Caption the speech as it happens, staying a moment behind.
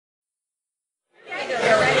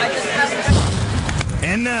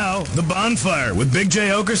And now, The Bonfire with Big J.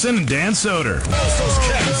 Oakerson and Dan Soder.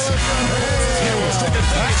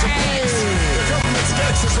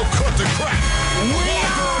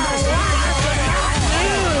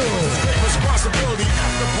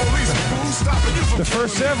 The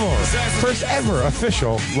first ever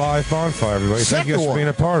official live bonfire, everybody. Thank you guys for being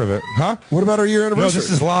a part of it. Huh? What about our year anniversary? No,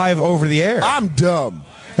 this is live over the air. I'm dumb.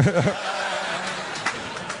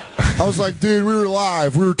 I was like, dude, we were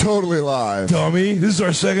live. We were totally live. Dummy, this is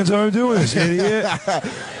our second time doing this, idiot.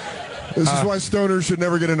 This is why stoners should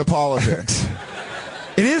never get into politics.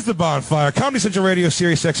 It is The Bonfire, Comedy Central Radio,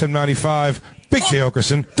 Sirius XM 95. Big J.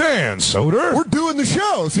 Oakerson, Dan Soder. We're doing the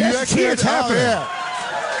show. So yes, you actually it's happening.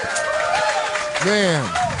 Man.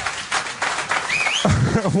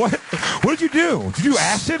 What did you do? Did you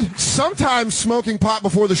acid? Sometimes smoking pot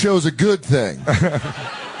before the show is a good thing.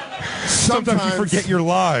 Sometimes you forget you're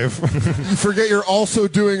live. You forget you're also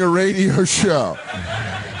doing a radio show.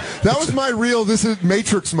 That was my real This Is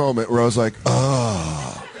Matrix moment where I was like,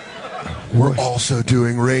 oh, we're also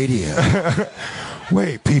doing radio.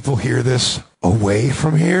 Wait, people hear this away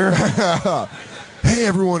from here? Hey,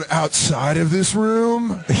 everyone outside of this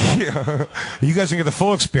room. Yeah. You guys can get the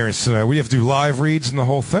full experience tonight. We have to do live reads and the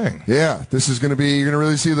whole thing. Yeah, this is going to be, you're going to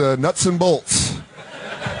really see the nuts and bolts.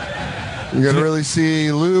 You're going to really see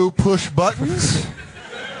Lou push buttons.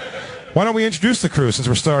 Why don't we introduce the crew since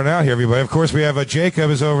we're starting out here, everybody? Of course, we have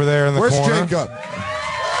Jacob is over there in the corner. Where's Jacob?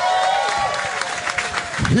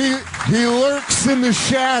 He lurks in the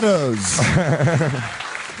shadows.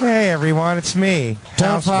 Hey, everyone, it's me.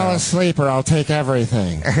 Don't fall asleep or I'll take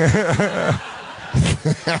everything.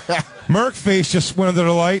 Merkface just went under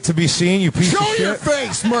the light to be seen, you piece of shit. Show your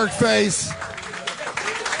face, Merkface.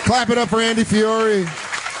 Clap it up for Andy Fiore.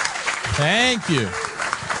 Thank you.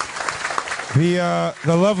 The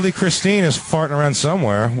lovely Christine is farting around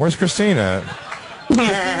somewhere. Where's Christine at?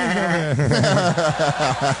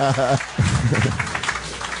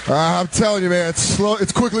 I'm telling you, man, it's slow.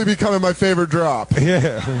 It's quickly becoming my favorite drop.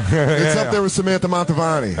 Yeah. It's up there with Samantha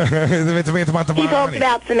Montavani. He talks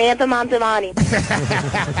about Samantha Montavani.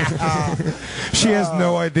 She has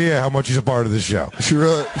no idea how much she's a part of this show. She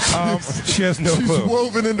really. She has no clue. She's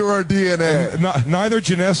woven into our DNA. Neither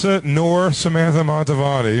Janessa nor Samantha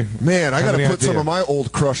Montavani. Man, I got to put some of my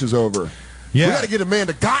old crushes over. Yeah. We got to get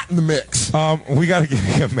Amanda Gott in the mix. We got to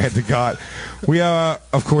get Amanda Gott. We,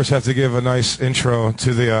 of course, have to give a nice intro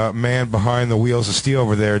to the man behind the wheels of steel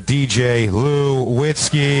over there, DJ Lou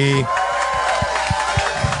Witzke.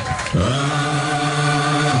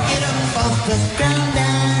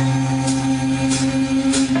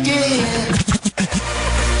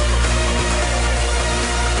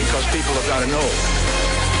 Because people have got to know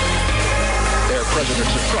they're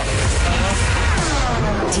presidents of Trump.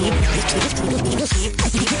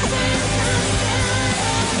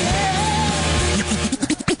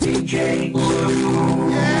 DJ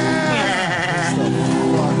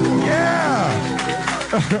Yeah!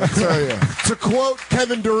 I tell you, to quote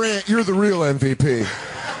Kevin Durant, you're the real MVP.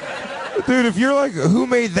 Dude, if you're like, who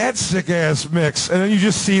made that sick-ass mix? And then you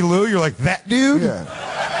just see Lou, you're like, that dude? Yeah.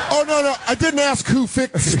 Oh, no, I didn't ask who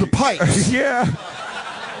fixed the pipes. Yeah.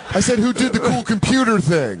 I said who did the cool computer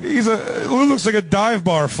thing. Lou looks like a dive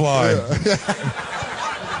bar fly. Yeah.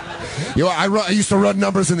 You know, I used to run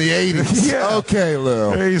numbers in the 80s. Yeah. Okay,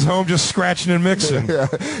 Lou. Hey, he's home just scratching and mixing. Yeah.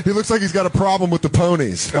 He looks like he's got a problem with the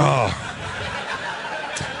ponies. Oh.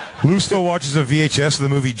 Lou still watches a VHS of the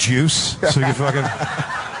movie Juice, so he can fucking...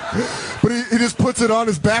 But he just puts it on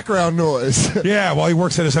as background noise. Yeah, while he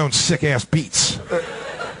works at his own sick-ass beats.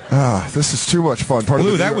 This is too much fun.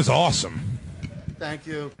 Lou, that was awesome. Thank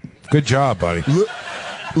you. Good job, buddy.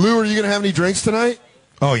 Lou, are you going to have any drinks tonight?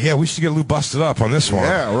 Oh, yeah, we should get Lou busted up on this one.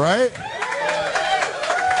 Yeah, right?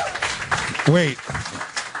 Wait.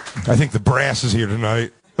 I think the brass is here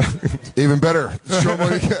tonight. Even better.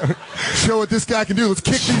 Show what this guy can do. Let's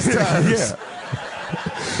kick these tires.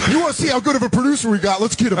 Yeah. You want to see how good of a producer we got?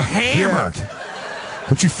 Let's get him hammered. Yeah.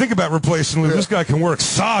 What you think about replacing Lou? Yeah. This guy can work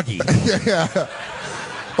soggy. Yeah.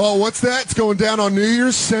 Oh, what's that? It's going down on New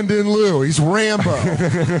Year's? Send in Lou. He's Rambo.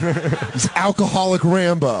 He's alcoholic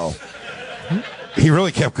Rambo. He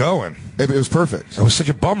really kept going. It was perfect. It was such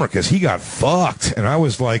a bummer because he got fucked, and I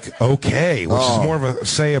was like, okay, which is more of a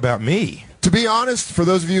say about me. To be honest, for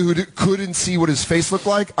those of you who couldn't see what his face looked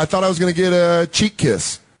like, I thought I was going to get a cheek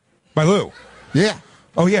kiss. By Lou? Yeah.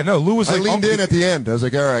 Oh, yeah, no, Lou was like... I leaned in at the end. I was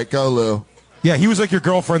like, all right, go, Lou. Yeah, he was like your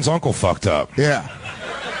girlfriend's uncle fucked up. Yeah.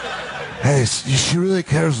 Hey, she really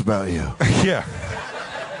cares about you. Yeah.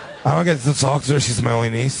 I don't get to talk to her. She's my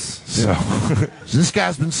only niece. So this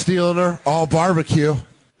guy's been stealing her all barbecue.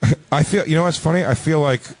 I feel, you know what's funny? I feel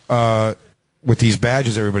like with these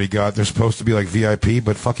badges everybody got, they're supposed to be like VIP,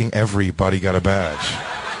 but fucking everybody got a badge.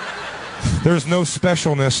 There's no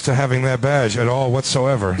specialness to having that badge at all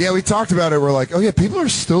whatsoever. Yeah, we talked about it. We're like, oh yeah, people are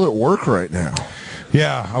still at work right now.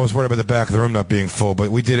 Yeah, I was worried about the back of the room not being full,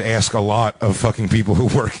 but we did ask a lot of fucking people who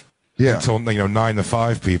work until 9 to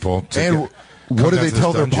 5 people. And what do they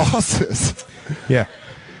tell their bosses? Yeah.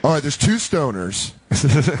 All right, there's 2 stoners.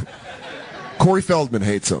 Corey Feldman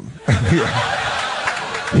hates them.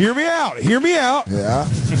 Hear me out. Hear me out. Yeah.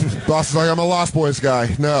 Boss is like, I'm a Lost Boys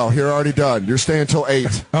guy. No, you're already done. You're staying till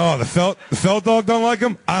 8. Oh, the Felt dog don't like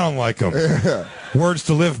him? I don't like him. Yeah. Words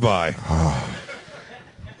to live by.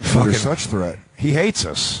 Fucking such threat. He hates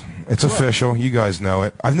us. It's official. You guys know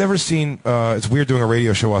it. I've never seen, it's weird doing a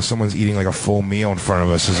radio show while someone's eating like a full meal in front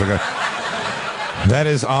of us. It's like that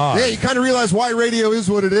is odd. Yeah, you kind of realize why radio is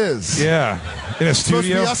what it is. Yeah. In a studio. It's supposed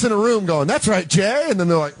to be us in a room going, that's right, Jay. And then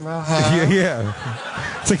they're like, Yeah.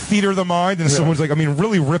 It's like theater of the mind, and someone's like,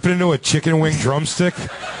 really ripping into a chicken wing drumstick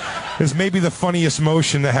is maybe the funniest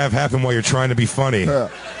motion to have happen while you're trying to be funny.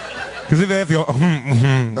 Because if they have to go,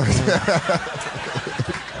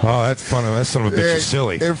 oh, that's funny. That son of a bitch is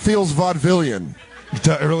silly. It feels vaudevillian. It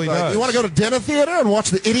really does. You want to go to dinner theater and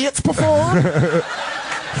watch the idiots perform?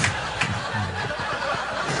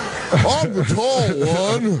 I'm the tall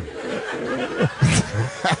one.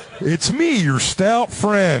 It's me, your stout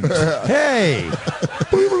friend. Hey.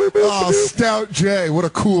 Oh, Stout J. What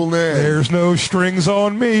a cool name. There's no strings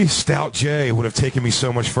on me. Stout J would have taken me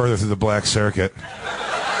so much further through the black circuit.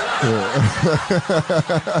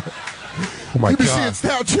 Oh, my You'd be God. seeing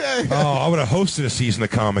Stout J. Oh, I would have hosted a season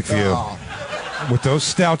of Comic View. With those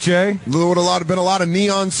Stout J. There would have been a lot of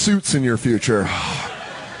neon suits in your future.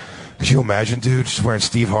 Could you imagine, dude, just wearing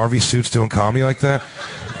Steve Harvey suits doing comedy like that?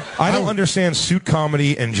 I don't understand suit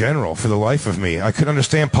comedy in general for the life of me. I could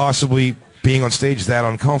understand possibly being on stage that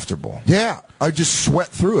uncomfortable. Yeah, I just sweat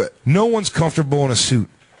through it. No one's comfortable in a suit.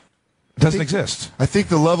 It doesn't exist. I think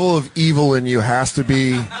the level of evil in you has to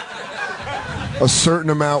be a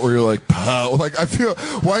certain amount where you're like, power. Like, I feel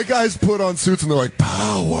white guys put on suits and they're like,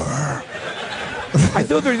 power. I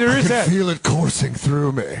know there is that. I can feel it coursing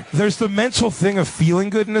through me. There's the mental thing of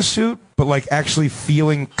feeling good in a suit, but like actually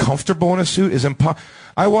feeling comfortable in a suit is impossible.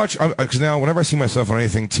 I watch, because now whenever I see myself on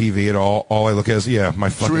anything TV at all I look at is, my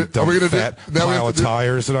fucking dumb fat pile of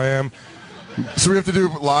tires that I am. So we have to do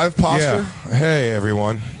live posture? Yeah. Hey,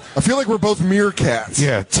 everyone. I feel like we're both meerkats.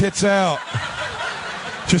 Yeah, tits out.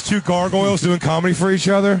 Just 2 gargoyles doing comedy for each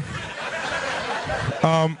other.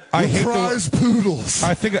 I hate prize poodles.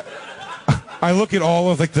 I think I look at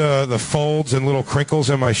all of like the folds and little crinkles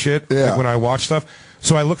in my shit like, when I watch stuff.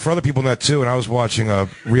 So I look for other people in that too. And I was watching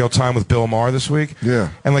Real Time with Bill Maher this week. Yeah.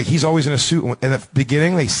 And like he's always in a suit. In the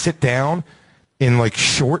beginning, they sit down in like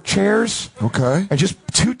short chairs. Okay. And just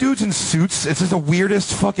 2 dudes in suits. It's just the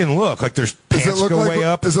weirdest fucking look. Like there's pants go way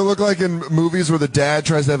up. Does it look like in movies where the dad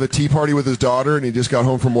tries to have a tea party with his daughter and he just got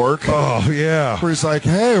home from work? Oh yeah. Where he's like,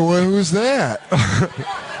 hey, who's that?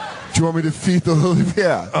 Do you want me to feed the little?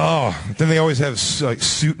 Yeah. Oh, then they always have like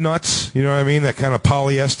suit nuts. You know what I mean? That kind of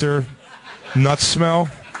polyester nut smell.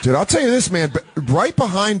 Dude, I'll tell you this, man. Right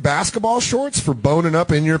behind basketball shorts for boning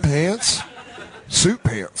up in your pants, suit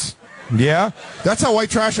pants. Yeah? That's how white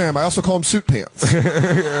trash I am. I also call them suit pants.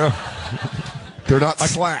 Yeah. They're not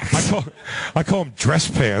slacks. I call them dress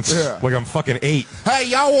pants. Yeah. Like I'm fucking 8. Hey,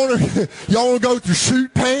 y'all wanna go through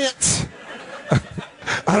suit pants?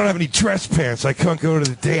 I don't have any dress pants. I can't go to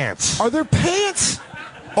the dance. Are there pants?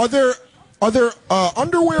 Are there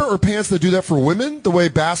underwear or pants that do that for women? The way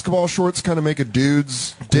basketball shorts kind of make a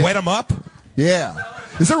dude's dick? Wet them up? Yeah.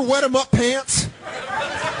 Is there wet them up pants?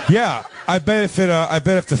 Yeah. I bet if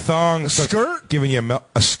the thong skirt giving you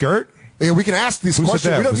a skirt. Yeah, we can ask these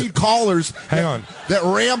questions. We don't need callers. Hang on. That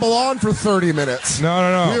ramble on for 30 minutes.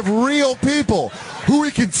 No. We have real people who we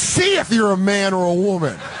can see if you're a man or a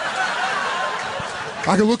woman.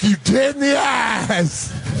 I can look you dead in the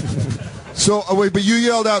eyes. So, wait, but you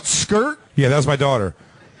yelled out skirt? Yeah, that was my daughter.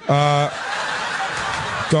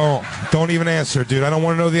 Don't even answer, dude. I don't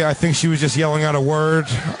want to know I think she was just yelling out a word.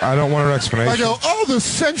 I don't want her explanation. I go, oh, the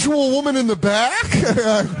sensual woman in the back?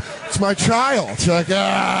 It's my child. She's like,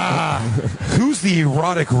 Who's the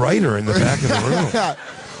erotic writer in the back of the room?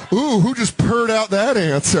 Ooh, who just purred out that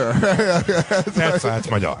answer?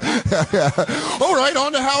 That's my daughter. All right,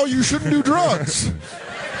 on to how you shouldn't do drugs.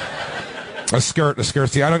 A skirt.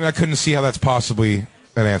 See, I couldn't see how that's possibly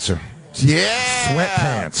an answer. Yeah.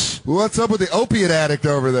 Sweatpants. What's up with the opiate addict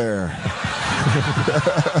over there?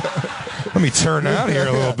 Let me turn out here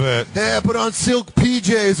a little bit. Yeah, put on silk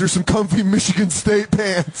PJs or some comfy Michigan State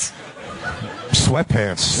pants.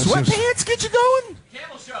 Sweatpants. Sweatpants get you going?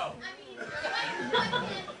 Camel show.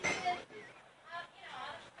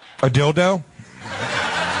 A dildo?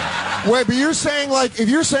 Wait, but you're saying, like, if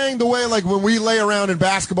you're saying the way, like, when we lay around in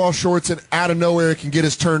basketball shorts and out of nowhere it can get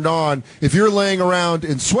us turned on, if you're laying around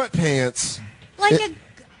in sweatpants... Like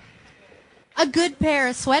a good pair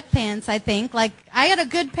of sweatpants, I think. Like, I got a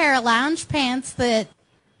good pair of lounge pants that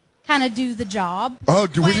kind of do the job. Oh,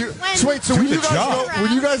 when you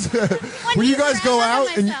guys go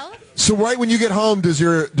out and... So right when you get home, does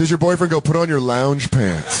your boyfriend go put on your lounge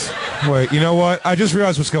pants? Wait, you know what? I just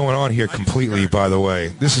realized what's going on here completely, by the way.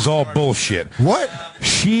 This is all bullshit. What?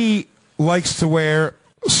 She likes to wear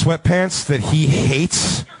sweatpants that he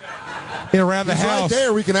hates around the house. Right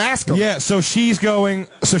there, we can ask him. Yeah, so she's going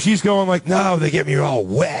like, no, they get me all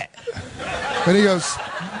wet. And he goes,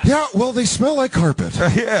 yeah, well, they smell like carpet.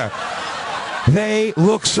 Yeah. They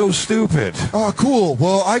look so stupid. Oh, cool.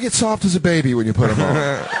 Well, I get soft as a baby when you put them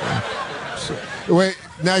on. Wait,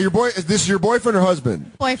 now is this your boyfriend or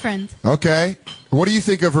husband? Boyfriend. Okay. What do you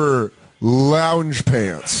think of her lounge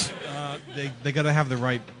pants? They got to have the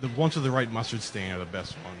ones with the right mustard stain are the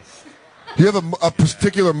best ones. Do you have a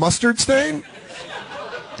particular mustard stain?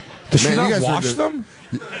 Does she not wash them?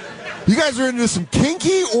 You guys are into some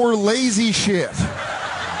kinky or lazy shit.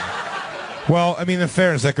 Well, I mean, in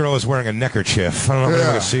fairness, that girl is wearing a neckerchief. I don't know if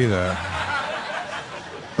anyone can see that.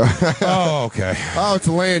 Oh, okay. Oh, it's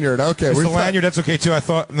a lanyard. Okay. It's the lanyard. That's okay, too. Let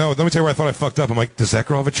me tell you where I thought I fucked up. I'm like, does that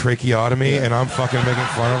girl have a tracheotomy? Yeah. And I'm fucking making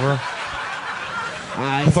fun of her?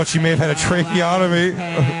 I thought she may have had a tracheotomy.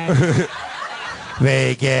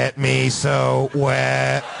 They get me so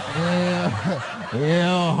wet. You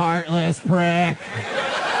heartless prick.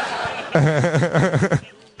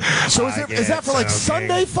 So is that for like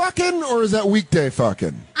Sunday fucking or is that weekday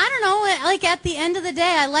fucking? I don't know. Like at the end of the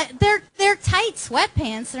day, they're tight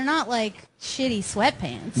sweatpants. They're not like shitty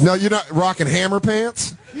sweatpants. No, you're not rocking hammer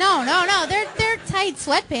pants? No. They're tight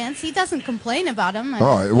sweatpants. He doesn't complain about them.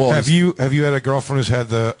 All right. Well, have you had a girlfriend who's had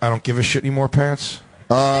the I don't give a shit anymore pants?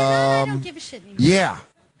 I don't give a shit anymore. Yeah.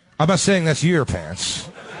 I'm not saying that's your pants.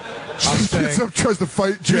 I'm saying tries to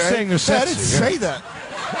fight Jay. You're saying they're sexy. I didn't say that.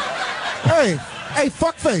 Hey,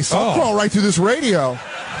 fuckface! I'll crawl right through this radio.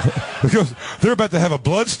 Because they're about to have a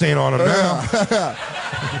blood stain on them now.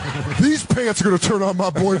 These pants are going to turn on my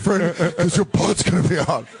boyfriend because your butt's going to be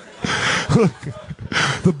on.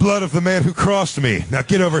 The blood of the man who crossed me. Now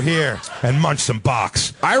get over here and munch some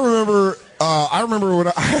box. I remember when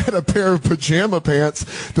I had a pair of pajama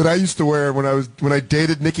pants that I used to wear when I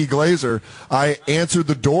dated Nikki Glazer. I answered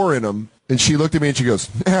the door in them, and she looked at me and she goes,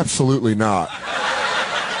 "Absolutely not."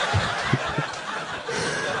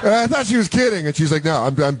 I thought she was kidding, and she's like, "No,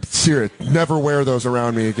 I'm serious. Never wear those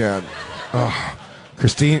around me again." Oh,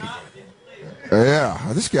 Christine. Yeah,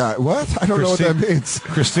 this guy. What? I don't know what that means.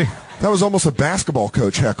 Christine. That was almost a basketball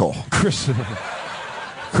coach heckle.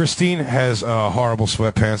 Christine has horrible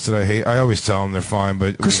sweatpants that I hate. I always tell them they're fine,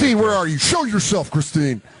 but Christine, where are you? Show yourself,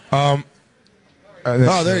 Christine. Oh,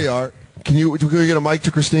 there you are. Can we get a mic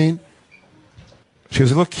to Christine? She goes,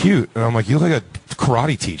 "You look cute," and I'm like, "You look like a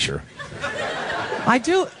karate teacher." I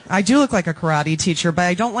do look like a karate teacher, but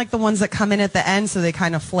I don't like the ones that come in at the end so they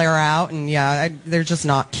kind of flare out, and they're just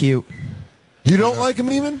not cute. You don't like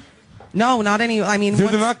them even? No, not any. I mean,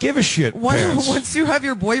 they're not give a shit. Once you have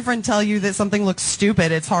your boyfriend tell you that something looks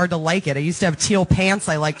stupid, it's hard to like it. I used to have teal pants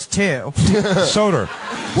I liked too. Soder.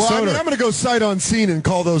 Well, Soder. I mean, I'm going to go sight unseen and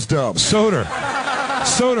call those dumb. Soder.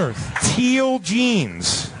 Teal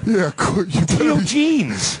jeans. Yeah, cool. Teal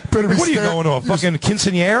jeans. What are you going to a fucking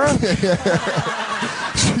quinceanera?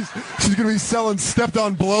 She's going to be selling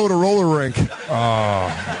stepped-on blow at a roller rink.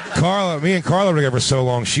 Oh, me and Carla were together for so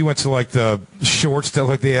long. She went to like the shorts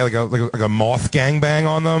that they had like a moth gangbang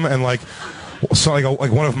on them, and like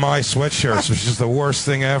one of my sweatshirts, which is the worst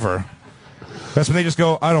thing ever. That's when they just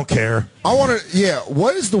go, "I don't care." I want to. Yeah.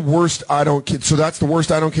 What is the worst? I don't care. So that's the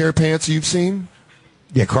worst I don't care pants you've seen.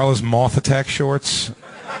 Yeah, Carla's moth attack shorts.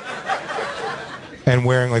 And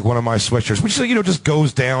wearing like one of my sweatshirts, which just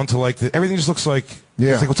goes down to like everything just looks like.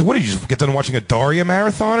 Yeah. It's like, what did you just get done watching a Daria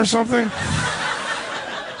marathon or something?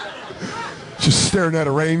 Just staring at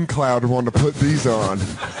a rain cloud and wanting to put these on.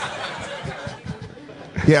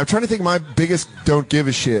 Yeah, I'm trying to think. My biggest don't give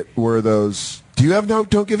a shit were those. Do you have no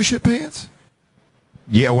don't give a shit pants?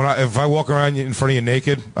 Yeah, if I walk around in front of you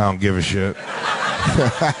naked, I don't give a shit.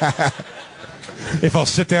 If I'll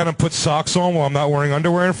sit down and put socks on while I'm not wearing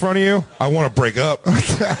underwear in front of you, I want to break up.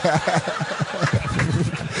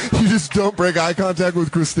 You just don't break eye contact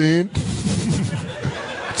with Christine?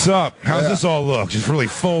 What's up? How's this all look? Just really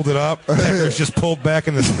folded up. It's just pulled back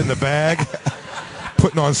in the bag.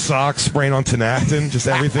 Putting on socks, spraying on Tinactin. Just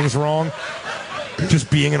everything's wrong.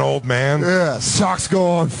 Just being an old man. Yeah, socks go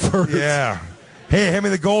on first. Yeah. Hey, hand me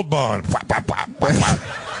the gold bond.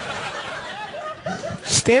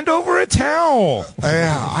 Stand over a towel.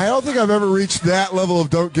 Yeah, I don't think I've ever reached that level of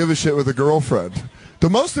don't give a shit with a girlfriend. The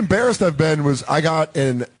most embarrassed I've been was I got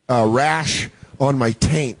an rash on my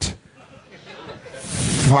taint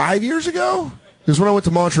 5 years ago. It was when I went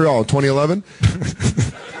to Montreal in 2011.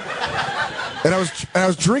 And I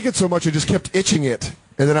was drinking so much I just kept itching it.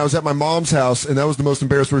 And then I was at my mom's house, and that was the most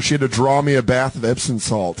embarrassed, where she had to draw me a bath of Epsom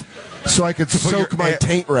salt so I could soak my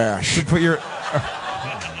taint rash. Did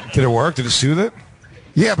it work? Did it soothe it?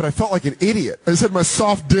 Yeah, but I felt like an idiot. I just had my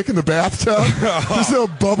soft dick in the bathtub. There's no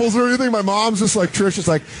bubbles or anything. My mom's just like, Trish is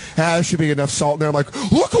like, there should be enough salt in there. I'm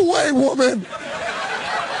like, look away, woman.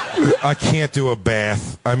 I can't do a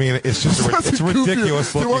bath. I mean, it's just it's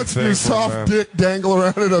ridiculous looking thing. He wants your soft dick dangle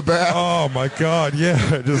around in a bath. Oh my God!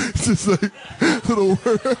 Yeah, just like little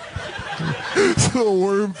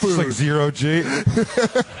worm food. It's like zero G.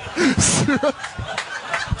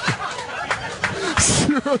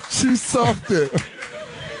 Zero G soft dick.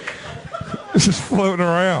 It's just floating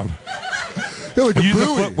around. Yeah, like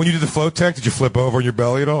when you did the float tank, did you flip over on your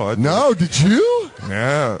belly at all? No, did you?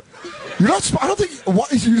 Yeah. You're not. I don't think. Why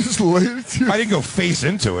you just laid it? I didn't go face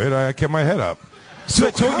into it. I kept my head up. So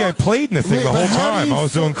I told you I played in the thing the whole time. I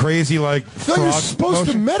was doing crazy like. No, you're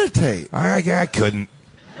supposed to meditate. I couldn't.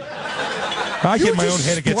 I get my own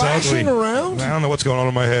head. It gets ugly. Around? I don't know what's going on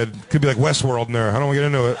in my head. Could be like Westworld in there. I don't want to get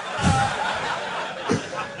into it.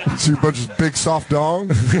 See a bunch of big soft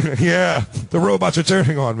dong. Yeah, the robots are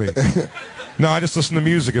turning on me. No, I just listened to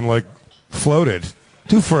music and like floated.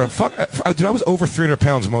 Dude, dude, I was over 300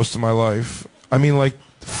 pounds most of my life. I mean, like,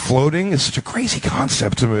 floating is such a crazy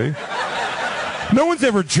concept to me. No one's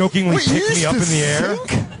ever jokingly picked me up in the air.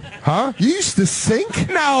 Huh? You used to sink?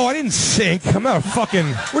 No, I didn't sink. I'm not a fucking...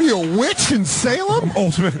 What are you, a witch in Salem? I'm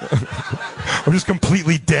ultimate... I'm just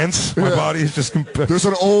completely dense. My body is just... There's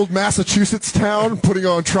an old Massachusetts town putting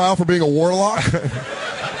on trial for being a warlock?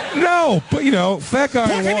 No, but, you know, fat guy in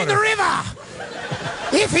Put him water. in the river!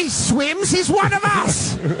 If he swims, he's one of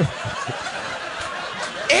us.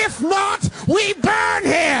 If not, we burn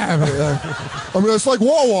him. I mean, it's like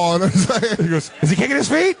Wawa. He goes, is he kicking his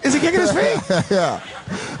feet? Is he kicking his feet? Yeah.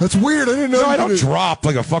 That's weird. I didn't know. No, I don't drop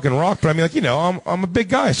like a fucking rock, but I mean, like, you know, I'm a big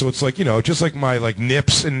guy, so it's like, you know, just like my like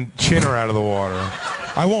nips and chin are out of the water.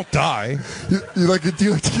 I won't die. Do you like to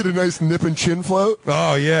get a nice nip and chin float?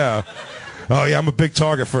 Oh yeah. Oh, yeah, I'm a big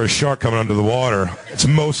target for a shark coming under the water. It's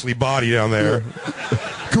mostly body down there.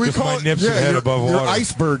 Yeah. Can we just call my nips and head above water. You're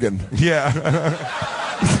iceberging. Yeah.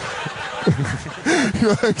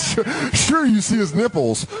 You're like, sure, you see his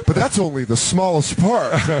nipples, but that's only the smallest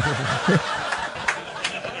part.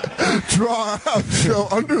 Draw out, show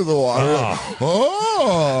under the water.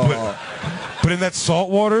 Oh. But in that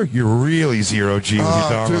salt water, you're really zero G when you're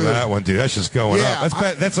down on that one, dude. That's just going up.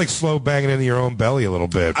 That's like slow banging into your own belly a little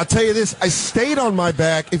bit. I'll tell you this. I stayed on my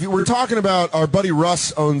back. If we're talking about our buddy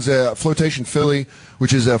Russ owns a Flotation Philly,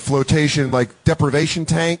 which is a flotation, like, deprivation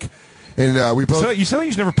tank. And we both... So you said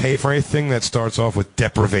you should never pay for anything that starts off with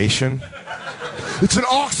deprivation? It's an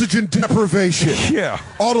oxygen deprivation. Yeah.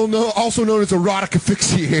 Also known as erotic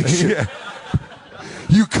asphyxiation. Yeah.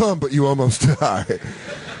 You come, but you almost die.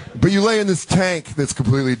 But you lay in this tank that's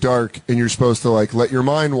completely dark, and you're supposed to, like, let your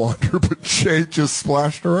mind wander, but Shay just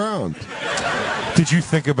splashed around. Did you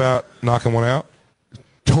think about knocking one out?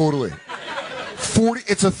 Totally.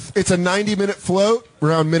 It's a 90-minute float.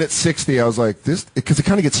 Around minute 60, I was like, this, because it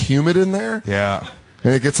kind of gets humid in there. Yeah.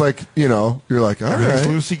 And it gets like, you know, you're like, all right.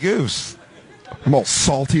 Loosey-goose. I'm all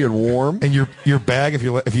salty and warm. And your bag,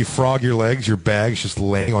 if you frog your legs, your bag's just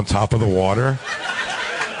laying on top of the water.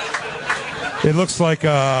 It looks like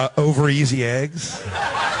over easy eggs.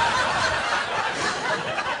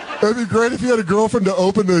 That'd be great if you had a girlfriend to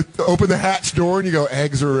open the hatch door and you go,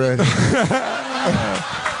 eggs are ready.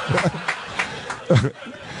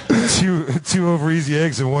 two over easy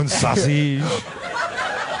eggs and one sausage.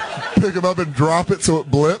 Pick them up and drop it so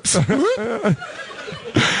it blips.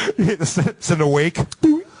 Send a wake.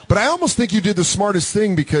 But I almost think you did the smartest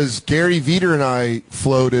thing because Gary Veter and I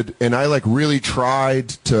floated, and I like really tried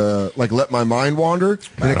to like let my mind wander,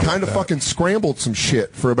 and it kind of fucking scrambled some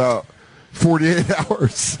shit for about 48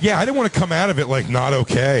 hours. Yeah, I didn't want to come out of it like not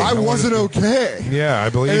okay. I wasn't okay. Yeah, I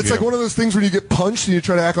believe you. And it's like one of those things where you get punched and you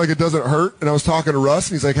try to act like it doesn't hurt. And I was talking to Russ,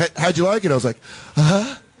 and he's like, how'd you like it? I was like,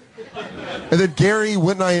 uh-huh. And then Gary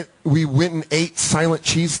we went and ate silent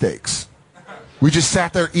cheesesteaks. We just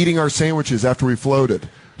sat there eating our sandwiches after we floated.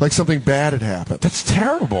 Like something bad had happened. That's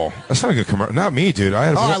terrible. That's not a good commercial. Not me, dude.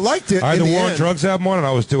 I liked it. I had the War on Drugs album on, and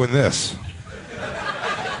I was doing this.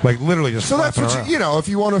 Like literally just. So that's flapping what around. you know. If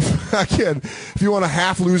you want to, again, if you want to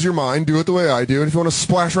half lose your mind, do it the way I do. And if you want to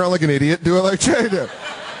splash around like an idiot, do it like Jay did.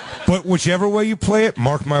 But whichever way you play it,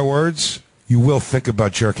 mark my words, you will think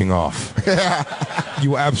about jerking off.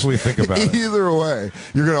 You absolutely think about it. Either way,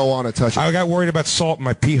 you're going to want to touch it. I got worried about salt in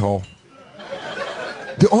my pee hole.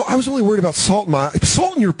 Oh, I was only worried about salt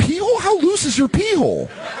in your pee hole? How loose is your pee hole?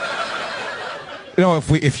 You know,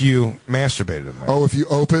 if you masturbated in there. Oh, if you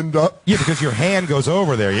opened up? Yeah, because your hand goes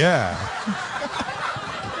over there, yeah.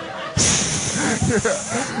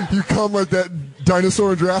 You come like that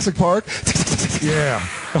dinosaur in Jurassic Park? Yeah.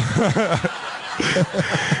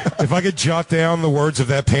 If I could jot down the words of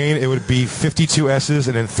that pain, it would be 52 S's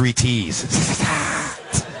and then 3 T's.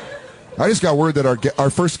 I just got word that our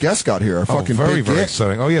first guest got here. Our fucking very, big very get.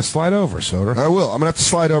 exciting. Oh, yeah, slide over, Soder. I will. I'm going to have to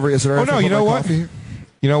slide over. Is there Oh, no, you know what? You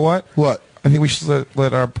know what? What? I think we should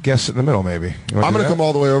let our guest sit in the middle, maybe. I'm going to come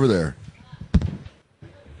all the way over there.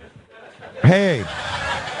 Hey.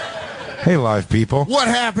 Hey, live people. What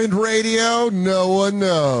happened, radio? No one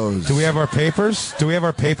knows. Do we have our papers? Do we have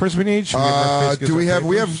our papers we need? Do we have?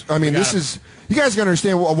 We have. I mean, this is. You guys got to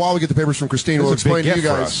understand. While we get the papers from Christine, we'll explain to you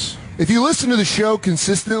guys. If you listen to the show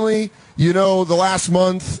consistently, you know the last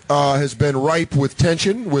month has been ripe with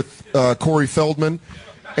tension with Corey Feldman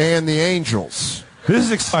and the Angels. This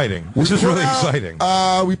is exciting. This is really exciting.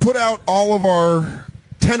 We put out all of our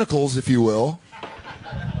tentacles, if you will.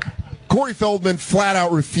 Corey Feldman flat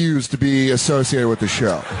out refused to be associated with the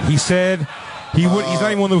show. He said he's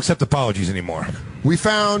not even one to accept apologies anymore. We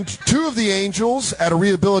found 2 of the Angels at a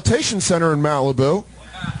rehabilitation center in Malibu.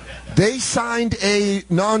 They signed a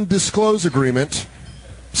non-disclose agreement,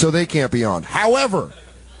 so they can't be on. However,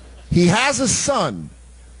 he has a son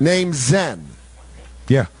named Zen.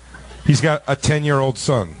 Yeah. He's got a 10-year-old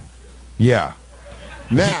son. Yeah.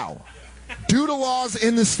 Now, due to laws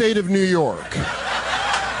in the state of New York,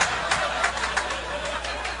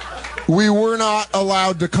 we were not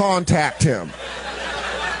allowed to contact him.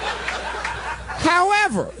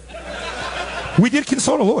 However, we did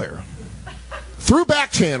consult a lawyer. Through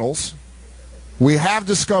back channels, we have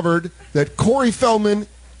discovered that Corey Feldman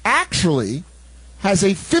actually has a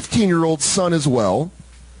 15-year-old son as well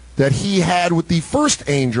that he had with the first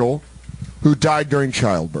Angel who died during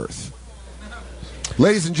childbirth.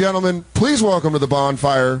 Ladies and gentlemen, please welcome to the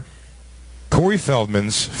Bonfire Corey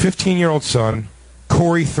Feldman's 15-year-old son,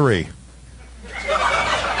 Corey 3.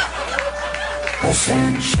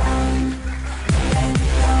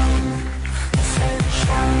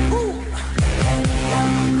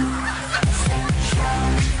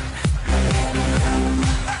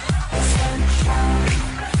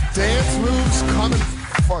 Dance moves coming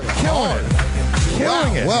fucking hard.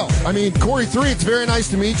 Killing it. Well, I mean, Corey 3, it's very nice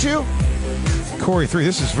to meet you. Corey 3,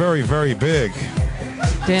 this is very, very big.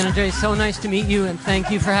 Dan and Jay, so nice to meet you, and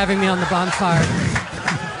thank you for having me on the Bonfire.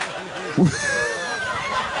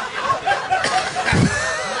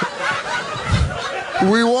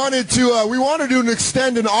 We wanted to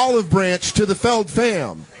extend an olive branch to the Feld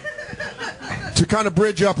fam to kind of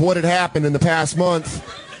bridge up what had happened in the past month.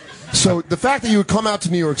 So the fact that you would come out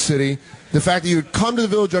to New York City, the fact that you would come to the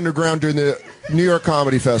Village Underground during the New York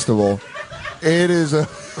Comedy Festival, it's a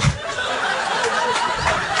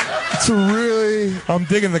really... I'm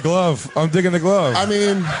digging the glove. I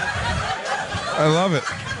mean... I love it.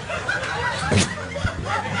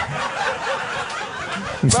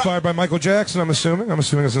 Inspired by Michael Jackson, I'm assuming. I'm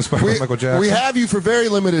assuming it's inspired by Michael Jackson. We have you for very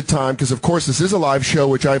limited time because, of course, this is a live show,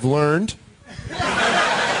 which I've learned.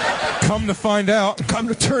 Come to find out.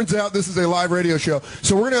 Turns out this is a live radio show.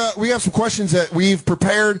 So we have some questions that we've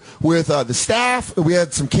prepared with the staff. We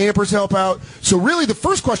had some campers help out. So really the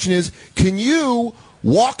first question is, can you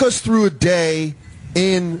walk us through a day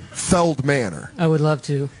in Feld Manor? I would love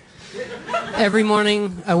to. Every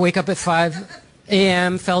morning I wake up at 5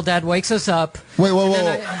 a.m. Feld Dad wakes us up. Wait.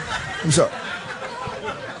 I'm sorry.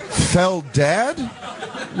 Feld Dad?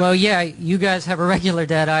 Well, yeah, you guys have a regular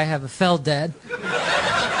dad. I have a Feld Dad.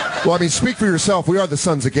 Well, I mean, speak for yourself. We are the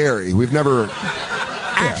sons of Gary. We've never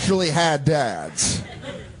actually had dads.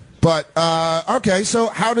 But, okay, so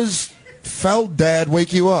how does Feld Dad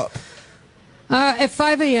wake you up? At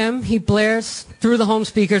 5 a.m., he blares through the home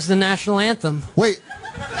speakers the national anthem. Wait.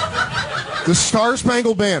 The Star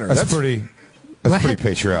Spangled Banner. That's pretty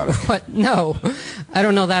patriotic. What? No. I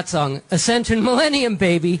don't know that song. Ascension Millennium,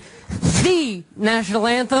 baby. The national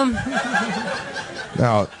anthem.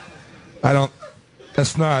 No, I don't...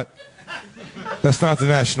 That's not the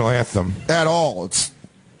national anthem. At all.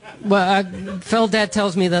 Well, Feld Dad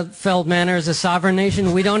tells me that Feld Manor is a sovereign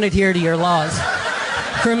nation. We don't adhere to your laws.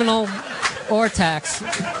 Criminal or tax.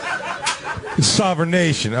 Sovereign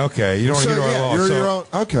nation. Okay, you don't want to get our law. You're your own.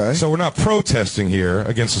 Okay. So we're not protesting here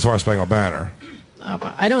against the Star Spangled Banner.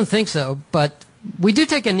 I don't think so, but we do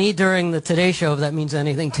take a knee during the Today Show, if that means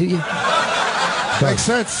anything to you. Makes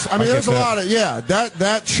sense. I mean, there's a lot of,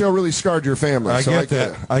 that show really scarred your family. I get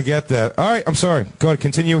that. I get that. All right, I'm sorry. Go ahead,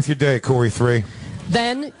 continue with your day, Corey 3.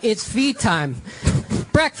 Then it's feed time.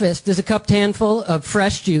 Breakfast is a cupped handful of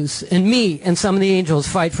fresh juice, and me and some of the angels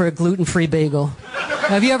fight for a gluten-free bagel.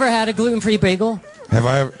 Have you ever had a gluten-free bagel? Have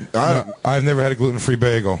I ever? No, I've never had a gluten-free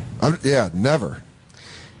bagel. Never.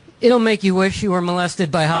 It'll make you wish you were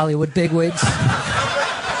molested by Hollywood bigwigs.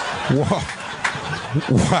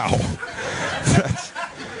 Wow.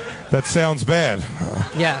 That sounds bad.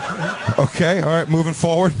 Yeah. Okay, all right, moving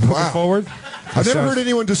forward. I've never heard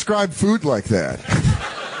anyone describe food like that.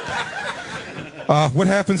 What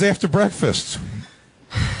happens after breakfast?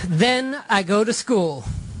 Then I go to school.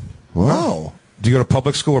 Wow. Do you go to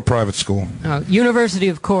public school or private school? University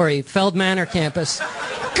of Corey, Feld Manor campus.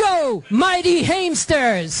 Go, mighty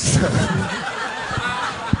hamsters!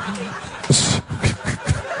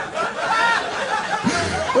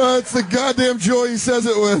 It's the goddamn joy he says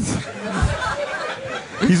it with.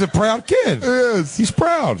 He's a proud kid. He is. He's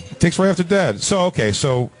proud. Takes right after dad. So, okay,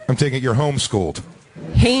 I'm taking it you're homeschooled.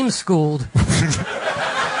 Hameschooled.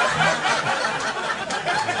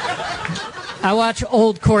 I watch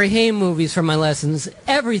old Corey Haim movies for my lessons.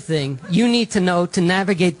 Everything you need to know to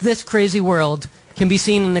navigate this crazy world can be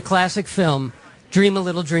seen in the classic film, Dream a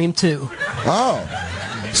Little Dream 2.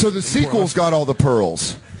 Oh. So the sequel's got all the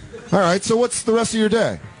pearls. All right, so what's the rest of your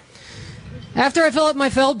day? After I fill up my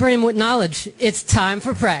felt brain with knowledge, it's time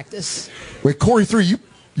for practice. Wait, Corey 3,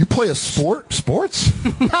 you play a sport? Sports?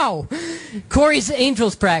 No. Corey's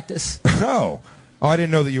Angels practice. Oh, I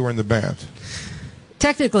didn't know that you were in the band.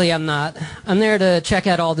 Technically, I'm not. I'm there to check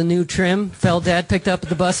out all the new trim Feld Dad picked up at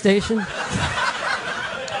the bus station.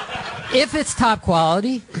 If it's top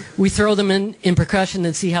quality, we throw them in percussion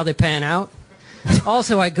and see how they pan out.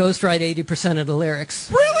 Also, I ghostwrite 80% of the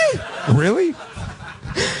lyrics. Really? Really?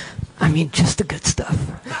 I mean, just the good stuff.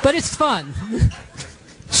 But it's fun.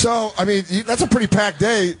 So, I mean, that's a pretty packed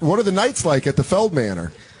day. What are the nights like at the Feld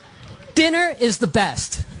Manor? Dinner is the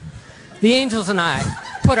best. The Angels and I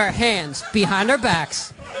put our hands behind our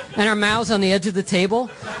backs and our mouths on the edge of the table.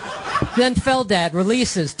 Then Feld Dad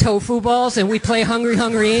releases tofu balls and we play Hungry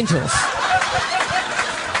Hungry Angels.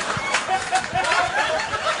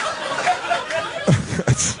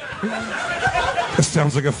 That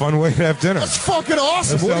sounds like a fun way to have dinner. That's fucking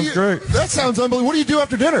awesome. That sounds great. That sounds unbelievable. What do you do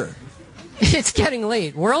after dinner? It's getting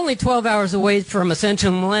late. We're only 12 hours away from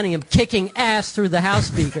Essential Millennium kicking ass through the house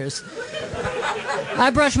speakers. I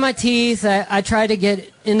brush my teeth. I try to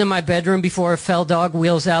get into my bedroom before a fell dog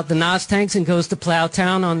wheels out the Nos tanks and goes to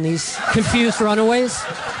Plowtown on these confused runaways.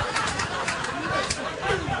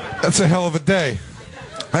 That's a hell of a day.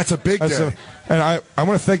 That's a big day. And I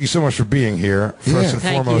want to thank you so much for being here, first and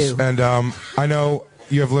foremost. You. And I know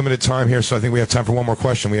you have limited time here, so I think we have time for one more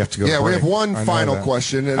question. We have to go. Yeah, break. we have one final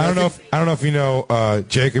question. And I don't know if you know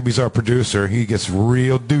Jacob. He's our producer. He gets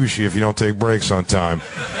real douchey if you don't take breaks on time.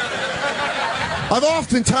 I've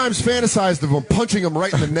oftentimes fantasized of him punching him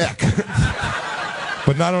right in the neck.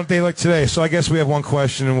 But not on a day like today. So I guess we have one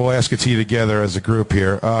question, and we'll ask it to you together as a group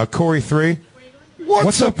here. Corey 3,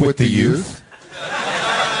 what's up with the youth?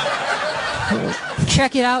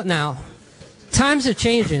 Check it out now. Times are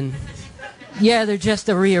changing. Yeah, they're just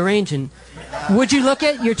a rearranging. Would you look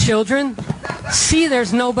at your children? See,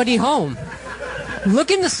 there's nobody home.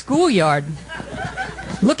 Look in the schoolyard.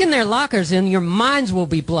 Look in their lockers, and your minds will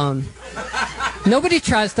be blown. Nobody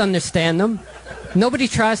tries to understand them. Nobody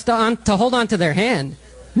tries to hold on to their hand.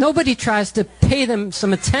 Nobody tries to pay them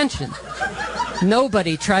some attention.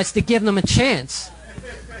 Nobody tries to give them a chance.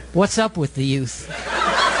 What's up with the youth?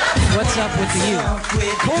 What's up with the youth?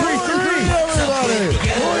 Corey 3, everybody!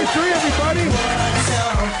 Corey 3, everybody!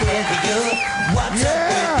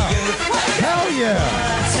 Yeah! Hell yeah!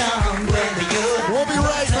 We'll be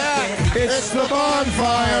right back. It's the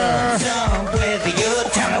Bonfire.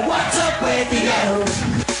 Tell me what's up with you.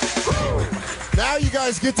 Now you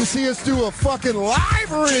guys get to see us do a fucking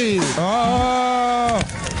live read. Oh!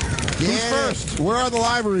 Who's first? Where are the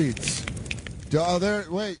live reads?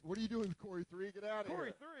 Wait, what are you doing, Corey 3? Get out of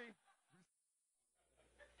here.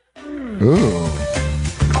 Ooh.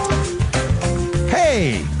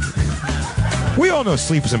 Hey! We all know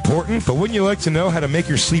sleep is important, but wouldn't you like to know how to make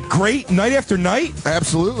your sleep great night after night?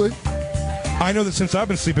 Absolutely. I know that since I've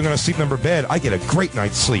been sleeping on a Sleep Number bed, I get a great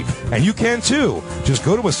night's sleep. And you can too. Just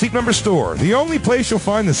go to a Sleep Number store. The only place you'll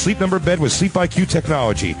find the Sleep Number bed with Sleep IQ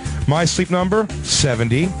technology. My sleep number,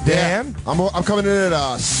 70. Dan? Yeah, I'm coming in at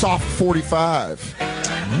a soft 45.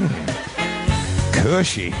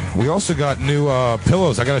 Cushy. We also got new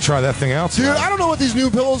pillows. I got to try that thing out. Dude, I don't know what these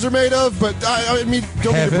new pillows are made of, but I mean,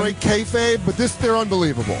 don't mean to break kayfabe, but they're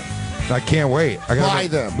unbelievable. I can't wait. Buy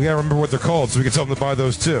them. We got to remember what they're called so we can tell them to buy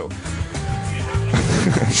those too.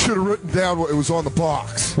 Should have written down what it was on the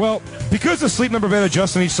box. Well, because the Sleep Number bed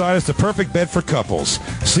adjusts on each side is the perfect bed for couples.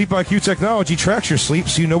 Sleep IQ technology tracks your sleep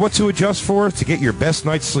so you know what to adjust for to get your best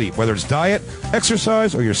night's sleep, whether it's diet,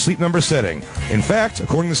 exercise, or your Sleep Number setting. In fact,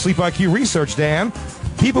 according to Sleep IQ research, Dan,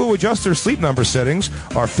 people who adjust their Sleep Number settings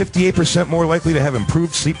are 58% more likely to have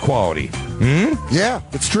improved sleep quality. Yeah,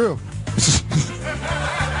 it's true.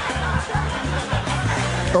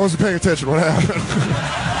 I wasn't paying attention. What happened?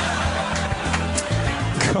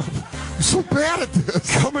 I'm so bad at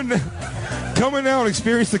this. Coming now and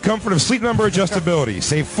experience the comfort of Sleep Number adjustability.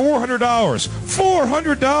 Save $400.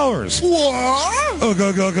 $400! What?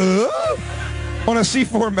 On a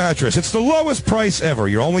C4 mattress. It's the lowest price ever.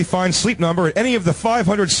 You'll only find Sleep Number at any of the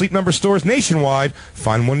 500 Sleep Number stores nationwide.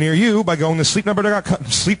 Find one near you by going to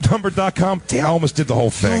sleepnumber.com. Damn, I almost did the whole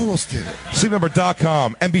thing. You almost did it.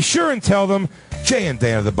 Sleepnumber.com. And be sure and tell them Jay and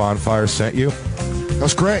Dan of the Bonfire sent you. That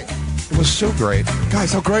was great. It was so great.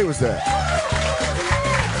 Guys, how great was that?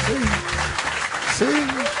 See?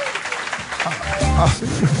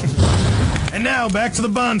 And now, back to the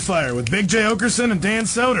Bonfire with Big J. Oakerson and Dan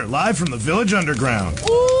Soder, live from the Village Underground.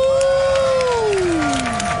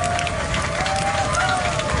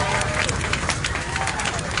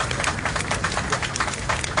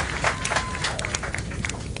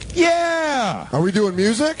 Yeah! Are we doing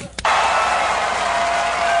music?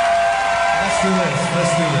 Let's do this.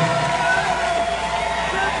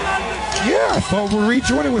 Yeah, I thought we're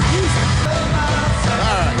rejoining with music. All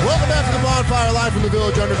right, welcome back to the Bonfire, live from the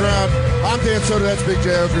Village Underground. I'm Dan Soder, that's Big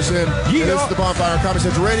J. Oakerson. And this is the Bonfire, Comedy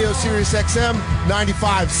Central Radio, Sirius XM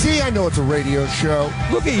 95. See, I know it's a radio show.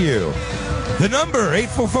 Look at you. The number,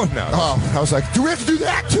 844. No. Oh, I was like, do we have to do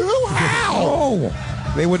that too? How? Oh,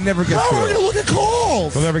 they would never get through. How are we going to look at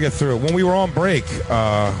calls? They'll never get through. When we were on break,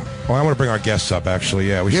 I want to bring our guests up, actually.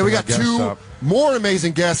 Yeah, we got two more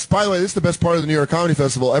amazing guests. By the way, this is the best part of the New York Comedy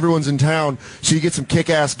Festival. Everyone's in town, so you get some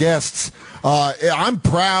kick-ass guests. I'm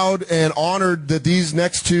proud and honored that these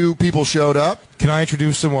next two people showed up. Can I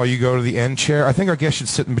introduce them while you go to the end chair? I think our guests should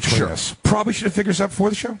sit in between us. Probably should have figured this out before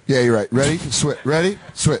the show. Yeah, you're right. Ready? Switch. Ready?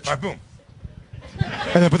 Switch. All right, boom.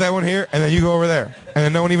 And then put that one here, and then you go over there. And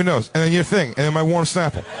then no one even knows. And then your thing. And then my warm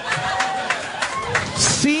Snapple.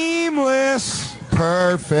 Seamless.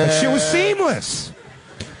 Perfect. That shit was seamless.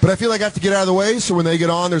 But I feel like I have to get out of the way, so when they get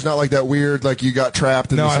on, there's not like that weird, like you got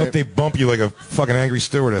trapped. No, I hope they bump you like a fucking angry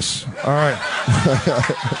stewardess. All right.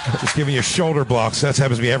 Just giving you shoulder blocks. That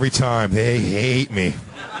happens to me every time. They hate me.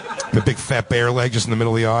 The big fat bear leg just in the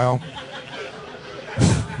middle of the aisle.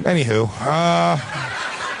 Anywho,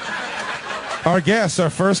 our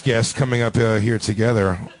first guest coming up here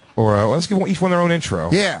together, or let's give each one their own intro.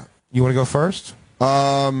 Yeah. You want to go first?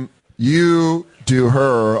 You do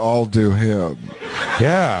her, I'll do him.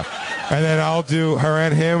 Yeah. And then I'll do her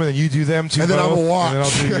and him, and then you do them two. And then both, I'm going to watch.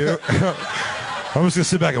 And then I'll do you. I'm just going to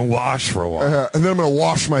sit back and watch for a while. And then I'm going to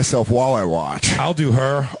wash myself while I watch. I'll do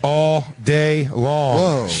her all day long.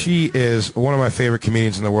 Whoa. She is one of my favorite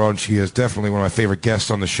comedians in the world, and she is definitely one of my favorite guests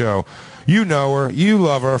on the show. You know her. You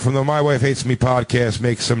love her. From the My Wife Hates Me podcast,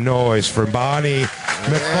 make some noise for Bonnie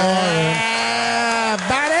McFarlane. Yeah,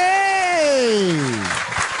 Bonnie!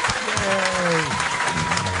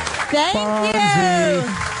 Thank you.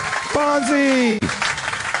 Bonzi.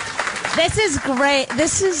 This is great.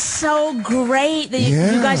 This is so great that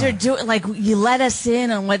you guys are doing. Like, you let us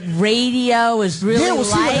in on what radio is really we'll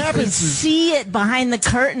see what like. happens. We see it behind the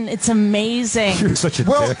curtain. It's amazing. You're such a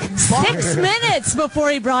dick. 6 minutes before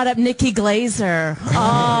he brought up Nikki Glazer.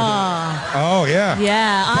 Oh, yeah.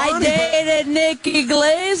 Yeah, I dated Nikki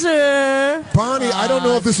Glazer. Bonnie, I don't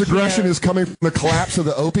know if this aggression is coming from the collapse of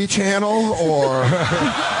the Opie channel or...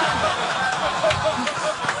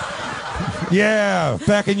 Yeah,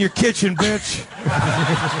 back in your kitchen, bitch.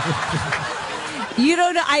 You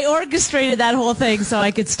don't know. I orchestrated that whole thing so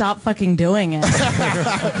I could stop fucking doing it.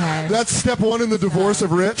 Okay. That's step one in the divorce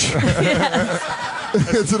of Rich.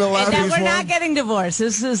 It's an elaborate And we're one. not getting divorced.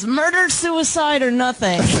 This is murder, suicide, or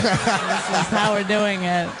nothing. This is how we're doing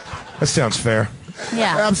it. That sounds fair.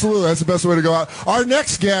 Yeah. Absolutely. That's the best way to go out. Our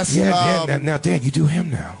next guest... Yeah, Dan, now, Dan, you do him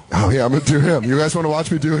now. Oh, yeah, I'm going to do him. You guys want to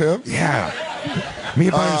watch me do him? Yeah. Me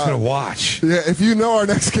and Bonnie's going to watch. Yeah, if you know our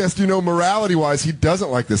next guest, you know morality-wise, he doesn't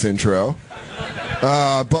like this intro.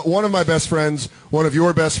 But one of my best friends, one of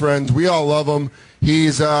your best friends, we all love him.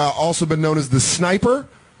 He's also been known as the Sniper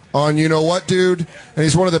on You Know What, Dude. And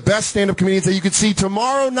he's one of the best stand-up comedians that you can see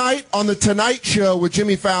tomorrow night on The Tonight Show with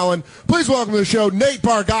Jimmy Fallon. Please welcome to the show, Nate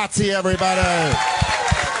Bargatze, everybody.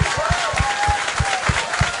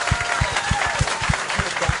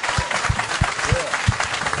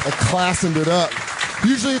 I classened it up.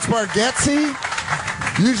 Usually it's Bargatze,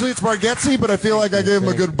 but I feel like I gave him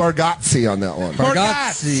a good Bargatze on that one.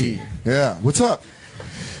 Bargatze. Yeah. What's up?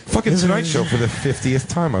 Fucking Tonight Show for the 50th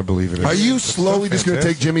time, I believe it is. Are you slowly just going to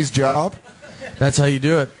take Jimmy's job? That's how you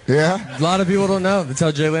do it. Yeah? A lot of people don't know. That's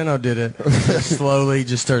how Jay Leno did it. Slowly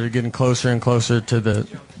just started getting closer and closer to the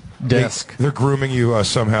desk. They're grooming you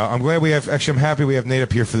somehow. I'm glad we have, actually, I'm happy we have Nate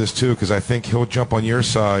up here for this, too, because I think he'll jump on your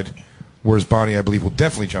side, whereas Bonnie, I believe, will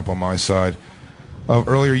definitely jump on my side.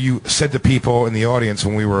 Earlier, you said to people in the audience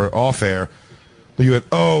when we were off air, you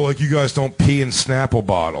had, like you guys don't pee in Snapple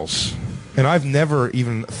bottles. And I've never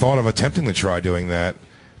even thought of attempting to try doing that.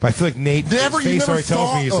 But I feel like Nate, his face already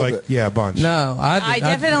tells me he's like, yeah, a bunch. No, I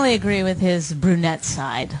definitely agree with his brunette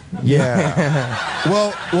side. Yeah.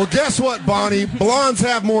 well, guess what, Bonnie? Blondes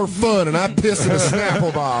have more fun, and I pissed in a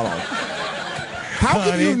Snapple bottle. How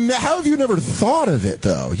have you never thought of it,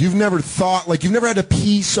 though? You've never thought, like, you've never had to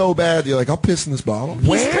pee so bad, you're like, I'll piss in this bottle?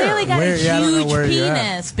 He's clearly got a huge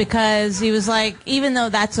penis because he was like, even though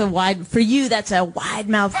that's for you, that's a wide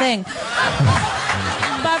mouth thing.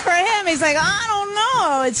 But for him, he's like, I don't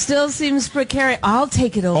know. It still seems precarious. I'll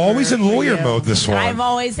take it over. Always in lawyer mode, this one. I'm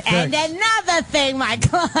always, and another thing my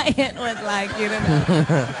client would like you to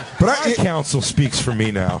know. But counsel speaks for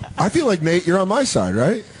me now. I feel like, Nate, you're on my side,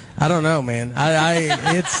 right? I don't know, man.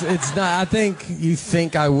 It's not. I think you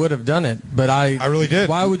think I would have done it, but I really did.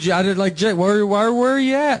 Why would you? I did like Jay. Where are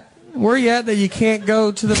you at? Where are you at that you can't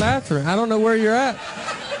go to the bathroom? I don't know where you're at.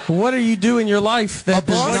 What are you doing in your life that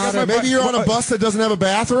maybe you're on a bus that doesn't have a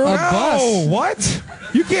bathroom? A bus? Oh, what?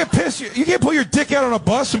 You can't piss. You can't pull your dick out on a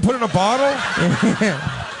bus and put it in a bottle.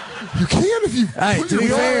 You can if you. Hey, to be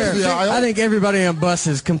fair, I think everybody on bus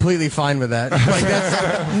is completely fine with that. Like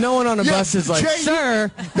that's no one on a bus is like, Jay, sir.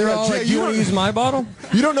 They're all Jay, like, you want to use my bottle?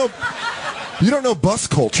 You don't know bus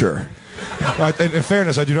culture. In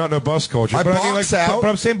fairness, I do not know bus culture. But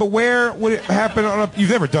I'm saying, but where would it happen on a? You've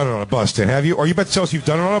never done it on a bus, Dan, have you? Or you bet to tell us you've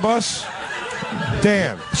done it on a bus?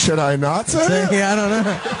 Dan, should I not say? Yeah, I don't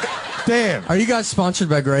know. Dan, are you guys sponsored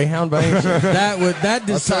by Greyhound by any chance? That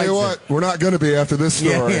decides. I'll tell you what, we're not going to be after this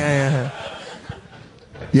story. Yeah.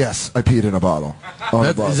 Yes, I peed in a bottle on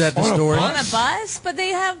a bus. Is that the story? On a bus, but they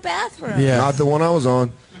have bathrooms. Yeah, not the one I was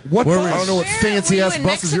on. What bus? I don't know what fancy ass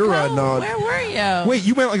buses you're riding on. Where were you? Wait,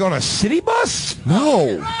 you went like on a city bus?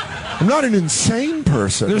 No, I'm not an insane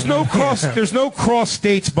person. There's no cross. There's no cross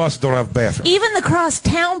states bus that don't have bathrooms. Even the cross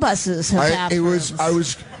town buses have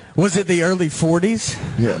bathrooms. Was it the early 40s?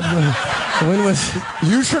 Yeah. When was?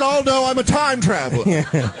 You should all know I'm a time traveler.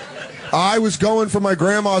 Yeah. I was going from my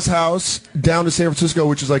grandma's house down to San Francisco,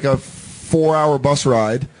 which is like a 4-hour bus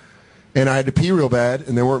ride, and I had to pee real bad,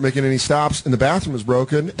 and they weren't making any stops, and the bathroom was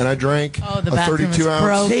broken, and I drank a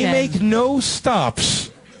 32-ounce. They make no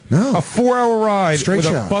stops. No. A 4-hour ride Straight with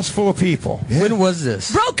shot. a bus full of people. Yeah. When was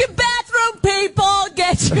this? Broken bathroom, people!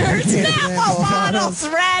 Get your Snapple bottles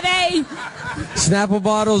ready! Snapple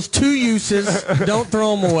bottles, 2 uses. Don't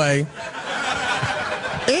throw them away.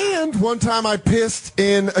 And one time I pissed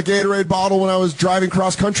in a Gatorade bottle when I was driving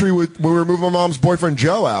cross country when we were moving my mom's boyfriend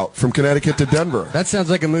Joe out from Connecticut to Denver. That sounds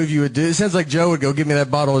like a move you would do. It sounds like Joe would go, give me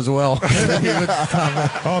that bottle as well.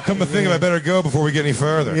 Oh, come to think of it, I better go before we get any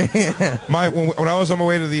further. Yeah. When I was on my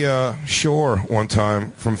way to the shore one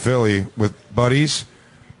time from Philly with buddies,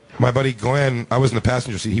 my buddy Glenn, I was in the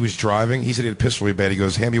passenger seat. He was driving. He said he had pissed really bad. He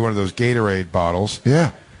goes, hand me one of those Gatorade bottles.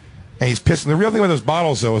 Yeah. And he's pissing. The real thing about those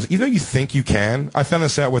bottles, though, is even though you think you can, I found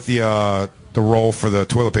this out with the roll for the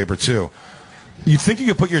toilet paper, too. You think you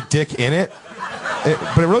could put your dick in it,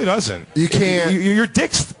 but it really doesn't. You can't. Your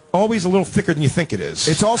dick's always a little thicker than you think it is.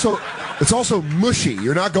 It's also mushy.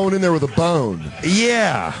 You're not going in there with a bone.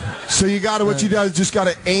 Yeah. So you got to, what you do is just got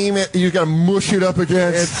to aim it. You got to mush it up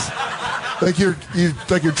against. Like you're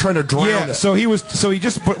trying to drown it. So he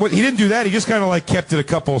didn't do that. He just kind of like kept it a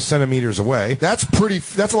couple centimeters away. That's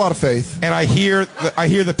a lot of faith. And I hear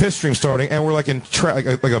the piss stream starting, and we're like in like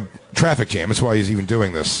a traffic jam. That's why he's even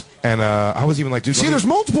doing this. And I was even like, dude, there's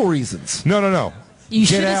multiple reasons. No. You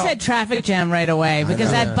should have said traffic jam right away because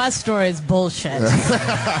that bus story is bullshit.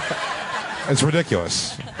 It's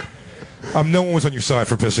ridiculous. No one was on your side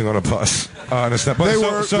for pissing on a bus.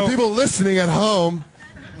 The people listening at home.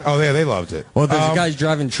 Oh, yeah, they loved it. Well, there's guys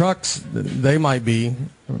driving trucks. They might be.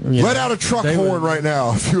 Let out a truck horn right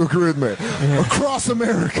now, if you agree with me. Yeah. Across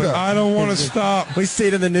America. I don't want to stop. We see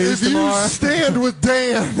it in the news if tomorrow. You stand with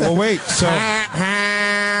Dan. Well, wait.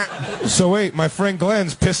 So wait. My friend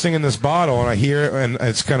Glenn's pissing in this bottle, and I hear it, and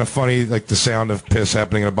it's kind of funny, like the sound of piss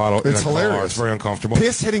happening in a bottle. It's in a hilarious. Car. It's very uncomfortable.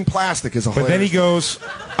 Piss hitting plastic is hilarious. But then he goes.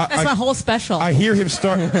 That's my whole special. I hear him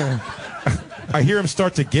start. I hear him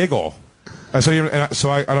start to giggle. So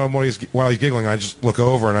I don't know while he's giggling. I just look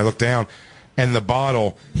over and I look down. And the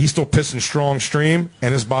bottle, he's still pissing strong stream,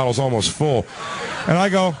 and his bottle's almost full. And I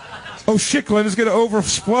go, oh shit, Glenn is going to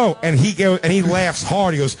overflow. And he laughs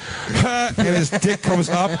hard. He goes, ha, and his dick comes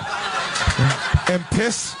up, and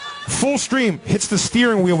piss, full stream, hits the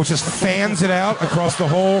steering wheel, which just fans it out across the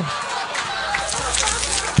whole.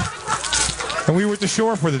 And we were at the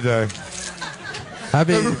shore for the day.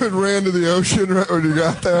 Everyone ran to the ocean right when you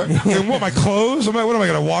got there. And what, my clothes? What am I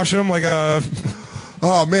going to wash them? Like a...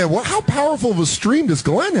 Oh, man, how powerful of a stream does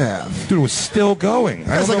Glenn have? Dude, it was still going.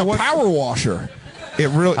 It's like a power washer. It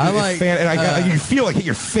really... you feel like hit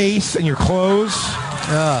your face and your clothes.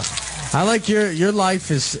 I like your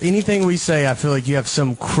life is anything we say. I feel like you have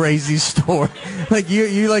some crazy story. Like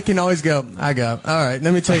you like can always go. All right,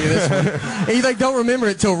 let me tell you this one. And you like don't remember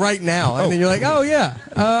it till right now, and then you're like, oh yeah,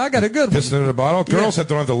 I got a good one. Pissing in a bottle. Girls don't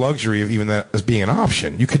have the luxury of even that as being an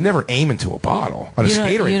option. You could never aim into a bottle on a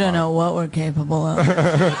skater. You don't know what we're capable of.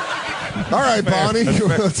 All right, Bonnie.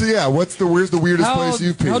 So yeah, where's the weirdest place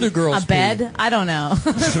you've peed? How do girls a bed? pee? I don't know.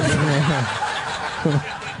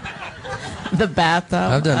 The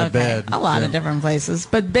bathtub. I've done a bed. A lot of different places,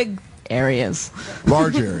 but big areas.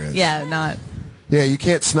 Large areas. Yeah, not. Yeah, you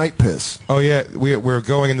can't snipe piss. Oh yeah, we're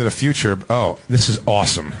going into the future. Oh, this is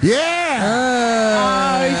awesome. Yeah.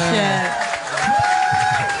 Oh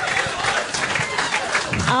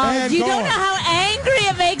shit. You don't know how angry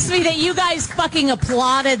it makes me that you guys fucking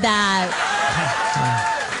applauded that.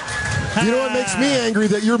 You know what makes me angry?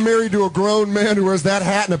 That you're married to a grown man who wears that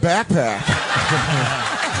hat and a backpack.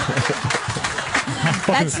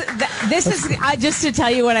 This is just to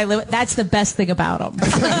tell you what I live. That's the best thing about him. By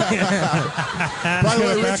the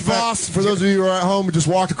way, Rich Voss, for those of you who are at home, just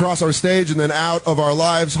walked across our stage and then out of our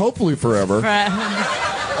lives, hopefully forever.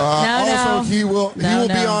 Also, he will be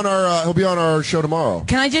on our he'll be on our show tomorrow.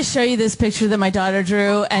 Can I just show you this picture that my daughter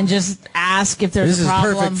drew and just ask if there's a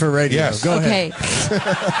problem? This is perfect for radio. Yes. Go ahead.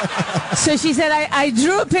 So she said, I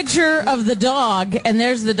drew a picture of the dog, and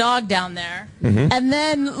there's the dog down there. Mm-hmm. And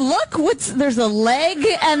then look, there's a leg,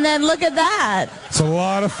 and then look at that. It's a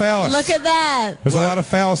lot of phallus. Look at that. There's a lot of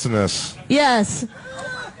phallus in this. Yes.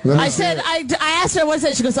 I said, I asked her, what's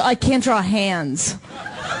that? She goes, I can't draw hands.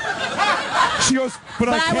 She goes, but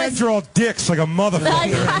I can't draw dicks like a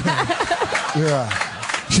motherfucker. Yeah.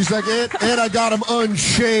 She's like, and I got them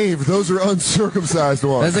unshaved. Those are uncircumcised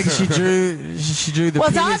ones. That's like she drew the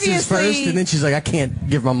penises first, and then she's like, I can't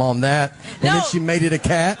give my mom that. And then she made it a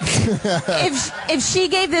cat. If she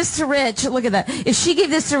gave this to Rich, look at that. If she gave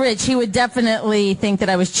this to Rich, he would definitely think that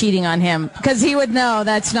I was cheating on him, because he would know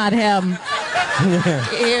that's not him.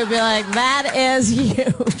 He would be like, that is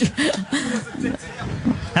huge.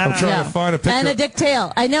 I'm trying to find a picture. And a dick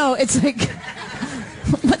tail. I know. It's like,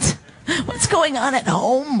 what's going on at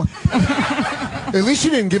home? At least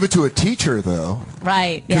you didn't give it to a teacher, though.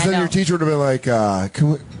 Right. Because then your teacher would have been like,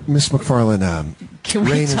 Miss McFarlane,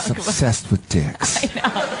 Rain is obsessed with dicks. I know.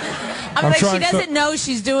 I'm like, she doesn't know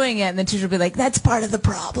she's doing it, and the teacher will be like, that's part of the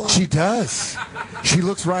problem. She does. She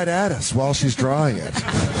looks right at us while she's drawing it.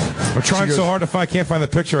 I'm trying so hard to find. I can't find the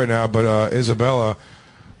picture right now, but Isabella,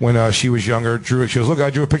 when she was younger, drew it. She goes, look, I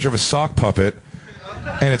drew a picture of a sock puppet,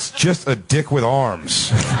 and it's just a dick with arms.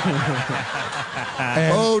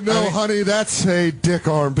 Oh no, honey, that's a dick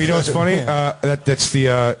arm. But you know what's funny? That's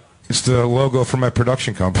the it's the logo for my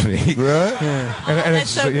production company. Right? Yeah. And it's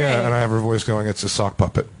so great. and I have her voice going, it's a sock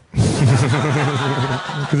puppet.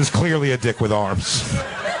 Because it's clearly a dick with arms.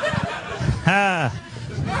 Ha.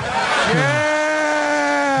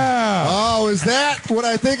 Yeah! Oh, is that what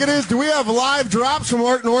I think it is? Do we have live drops from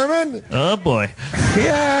Mark Norman? Oh boy.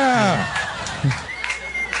 Yeah!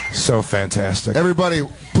 So fantastic. Everybody,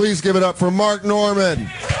 please give it up for Mark Norman.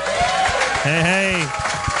 Hey.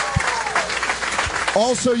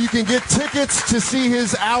 Also, you can get tickets to see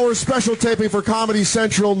his hour special taping for Comedy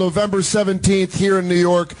Central November 17th here in New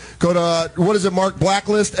York. Go to, what is it, Mark?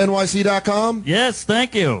 BlacklistNYC.com? Yes,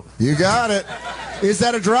 thank you. You got it. Is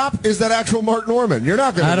that a drop? Is that actual Mark Norman? You're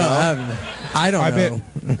not going to know. I don't know.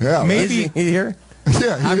 Yeah, maybe. Is he here?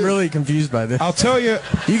 Yeah, I'm really confused by this. I'll tell you.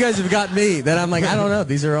 You guys have got me. That I'm like, I don't know.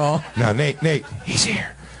 These are all. No, Nate, he's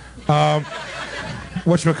here.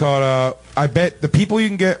 whatchamacallit, I bet the people you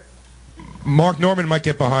can get, Mark Norman might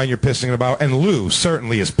get behind your pissing in a bottle, and Lou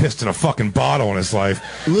certainly has pissed in a fucking bottle in his life.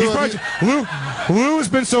 Lou has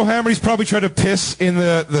been so hammered he's probably tried to piss in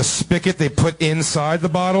the spigot they put inside the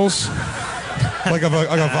bottles. Like a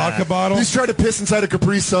vodka bottle. He's trying to piss inside a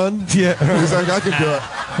Capri Sun. Yeah. He's like, I can do it.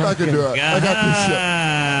 I can do it. I got this shit.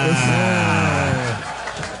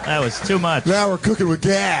 That was too much. Now we're cooking with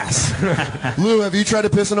gas. Lou, have you tried to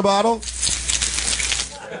piss in a bottle?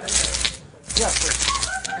 Yeah, sure.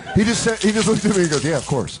 He just looked at me and goes, yeah, of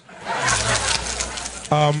course.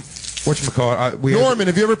 Whatchamacallit? Norman,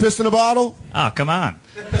 have you ever pissed in a bottle? Oh, come on.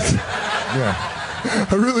 Yeah.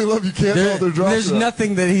 I really love you can't tell their drops. There's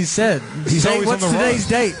nothing that he said. He's Say, always what's on the today's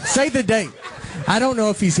run. date? Say the date. I don't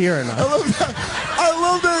know if he's here or not. I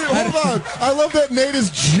love that. Hold on. I love that Nate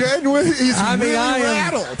is genuine. He's really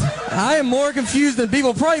rattled. I am more confused than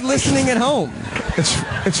people probably listening at home.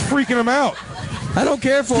 It's freaking him out. I don't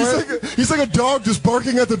care for it. He's like a dog just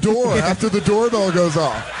barking at the door after the doorbell goes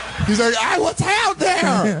off. He's like, what's out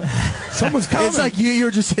there? Someone's coming. It's like you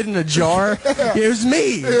were just hitting a jar. It was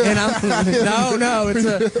me. And I'm no,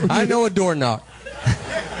 I know a door knock.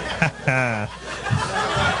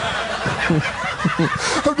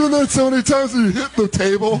 I've done that so many times when you hit the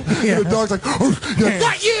table. Yeah. And the dog's like,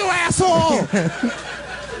 not you, asshole!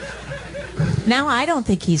 Now I don't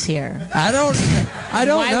think he's here. I don't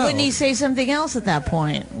Why know. wouldn't he say something else at that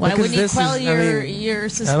point? Why Because wouldn't he this quell is- your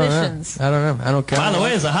suspicions? I don't know. I don't care. By the way,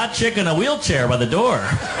 there's a hot chick in a wheelchair by the door.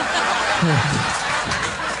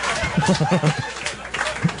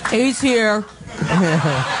 He's here.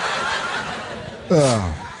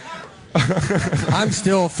 I'm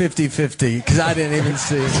still 50-50 because I didn't even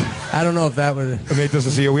see. I don't know if that was. Nate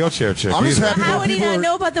doesn't see a wheelchair chick. I'm just either. happy How that would he people not are...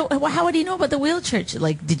 know about the? How would he know about the wheelchair?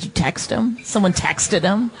 Like, did you text him? Someone texted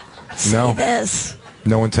him. No. Say this.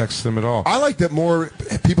 No one texts them at all. I like that more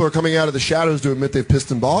people are coming out of the shadows to admit they've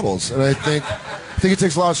pissed in bottles, and I think it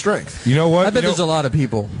takes a lot of strength. You know what? I bet there's a lot of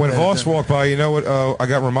people. When Voss walked by, you know what I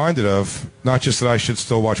got reminded of? Not just that I should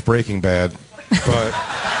still watch Breaking Bad, but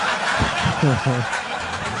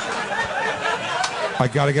I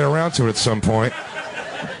got to get around to it at some point.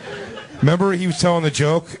 Remember he was telling the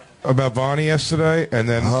joke about Bonnie yesterday, and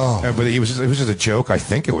then but it was just a joke. I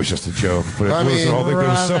think it was just a joke, but it was the whole thing. But it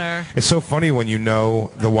was it's so funny when you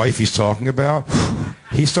know the wife he's talking about.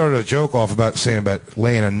 He started a joke off about saying about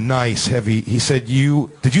laying a nice heavy. He said,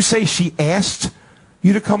 did you say she asked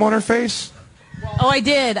you to come on her face? Oh, I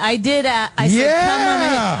did. I said, come on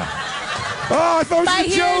my. Oh, I thought it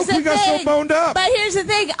was a joke. We got so boned up. But here's the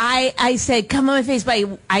thing. I said, come on my face,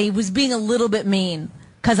 but I was being a little bit mean.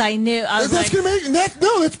 Because I knew I was that's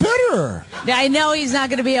better. I know he's not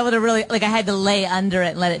going to be able to really I had to lay under it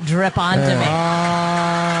and let it drip onto me.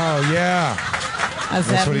 Oh yeah,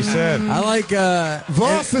 that's what he said. I like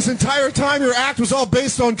Voss. This entire time, your act was all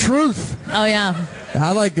based on truth. Oh yeah.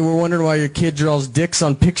 I like that we're wondering why your kid draws dicks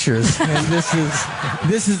on pictures, and this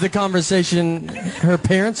is the conversation her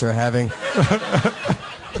parents are having.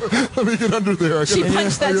 Let me get under there. She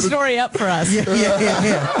punched that story up for us. Yeah.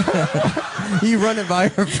 You run it by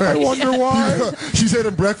her first. I wonder why. She's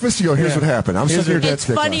having breakfast. You go, here's what happened. I'm sitting here dead It's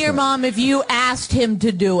stick funnier, last night. Mom, if you asked him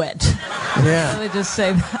to do it. Yeah. Let me just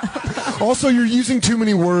say that. Also, you're using too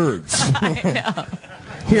many words. I know.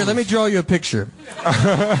 Here, let me draw you a picture.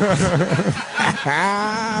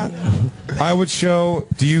 I would show.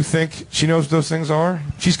 Do you think she knows what those things are?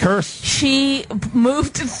 She's cursed. She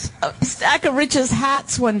moved a stack of Rich's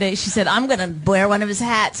hats one day. She said, I'm going to wear one of his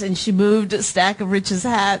hats. And she moved a stack of Rich's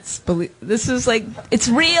hats. This is it's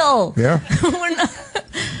real. Yeah. We're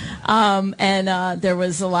not. There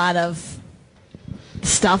was a lot of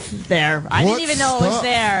stuff there. I didn't even know it was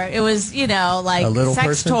there. It was, like A little sex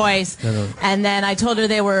person? toys. No. And then I told her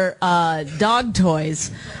they were dog toys.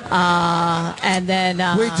 And then...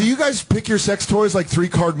 Wait, do you guys pick your sex toys like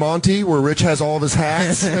 3-card Monty, where Rich has all of his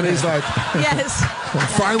hats? And he's like, yes.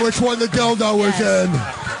 Find which one the dildo was in.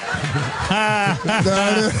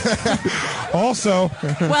 Also,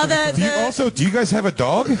 Well, do you guys have a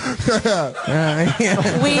dog?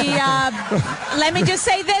 Let me just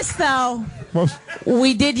say this, though.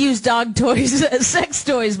 We did use dog toys as sex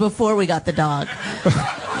toys before we got the dog.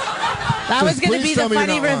 That was going to be the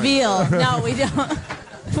funny reveal. No, we don't.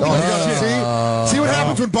 See what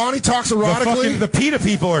happens when Bonnie talks erotically? The PETA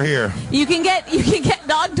people are here. You can get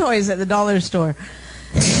dog toys at the dollar store.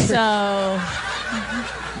 So,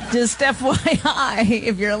 just FYI,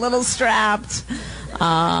 if you're a little strapped,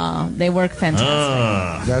 they work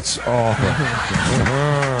fantastic. That's awful.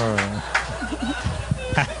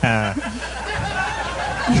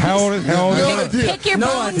 How old is Pick your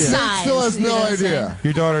bone size. Still has you know no what I'm idea.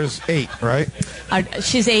 your daughter's 8, right?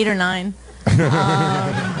 She's 8 or 9.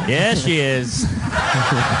 Yeah, she is.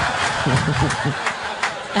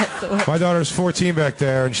 My daughter's 14 back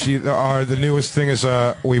there, and the newest thing is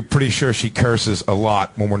we're pretty sure she curses a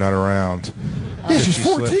lot when we're not around. Yeah, she's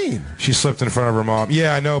 14. She slipped in front of her mom.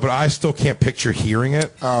 Yeah, I know, but I still can't picture hearing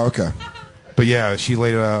it. Oh, okay. But yeah, she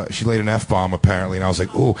laid an F-bomb apparently, and I was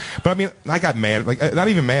like, ooh. But I mean, I got mad, like not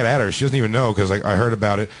even mad at her. She doesn't even know because like I heard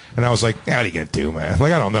about it, and I was like, what are you gonna do, man?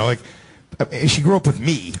 Like I don't know. Like she grew up with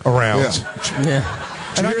me around. Yeah.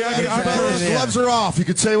 And gloves are off. You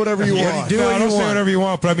could say whatever you want. Don't say whatever you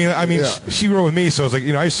want. But I mean, she grew up with me, so it's like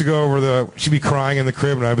I used to go over she'd be crying in the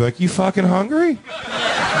crib, and I'd be like, "You fucking hungry?"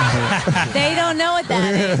 They don't know what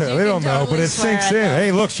that is. They don't know, but it sinks in.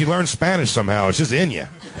 Hey, look, she learned Spanish somehow. It's just in you.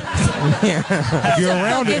 If you're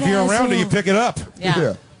around it, you pick it up.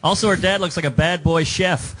 Yeah. Also, her dad looks like a bad boy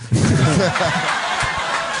chef.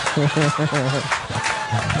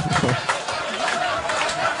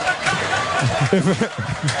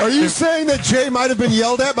 Are you saying that Jay might have been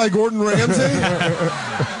yelled at by Gordon Ramsay?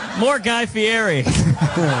 More Guy Fieri.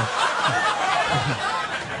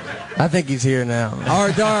 I think he's here now.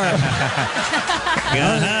 Our darn.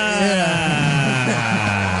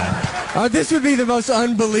 This would be the most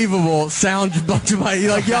unbelievable sound bunch of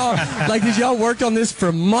like y'all. Like, did y'all worked on this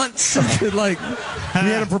for months? Like, we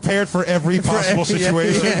had him prepared for every possible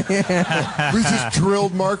situation. We just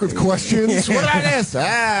drilled Mark with questions. What about this?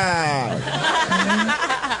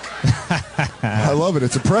 I love it.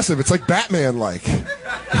 It's impressive. It's like Batman-like.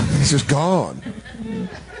 He's just gone.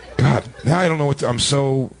 God, now I don't know I'm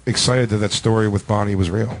so excited that story with Bonnie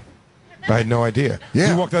was real. I had no idea.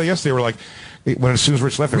 Yeah. We walked out yesterday. We're like, as soon as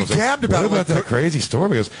Rich left, I was like, gabbed about what about that crazy story?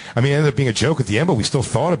 Because I mean, it ended up being a joke at the end, but we still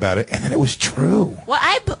thought about it, and then it was true. Well,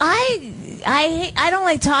 I don't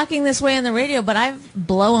like talking this way on the radio, but I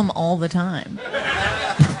blow him all the time.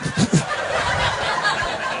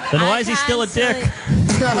 Then why is he still a dick?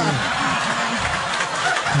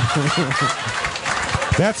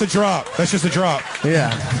 That's a drop. That's just a drop.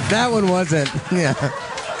 Yeah, that one wasn't. Yeah.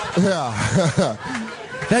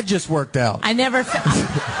 That just worked out. I never.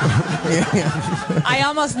 I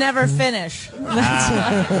almost never finish. That's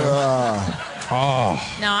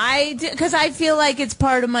No, because I feel like it's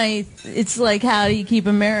part of my. It's like, how do you keep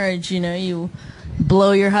a marriage? You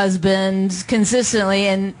blow your husband consistently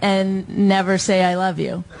and never say I love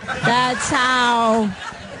you. That's how.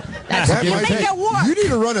 That you make it work. You need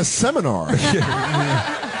to run a seminar.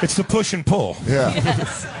 It's the push and pull. Yeah.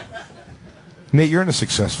 Yes. Nate, you're in a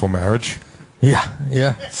successful marriage. Yeah.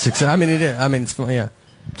 Success. I mean, it is. I mean, it's yeah.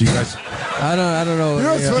 Do you guys? I don't know. You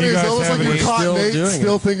know what's funny? It's almost like we caught Nate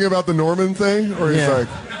still thinking about the Norman thing, or he's like,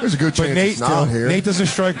 "There's a good chance Nate he's not here." Nate doesn't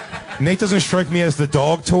strike me as the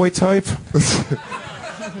dog toy type.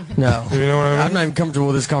 No, you know what I mean? I'm not even comfortable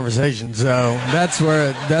with this conversation, so that's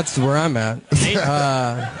where I'm at.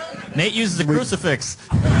 Nate uses a crucifix.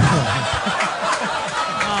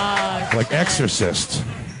 Like Exorcist.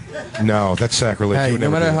 No, that's sacrilege. Hey, no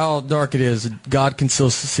matter how dark it is, God can still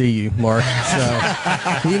see you, Mark. So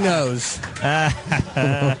he knows.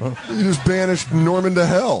 You just banished Norman to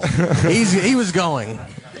hell. He was going.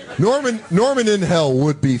 Norman in hell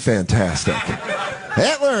would be fantastic.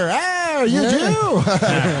 Hitler, you Jew.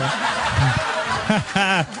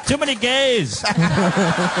 Too many gays.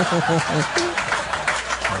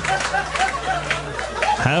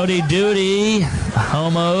 Howdy doody,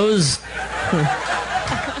 homos.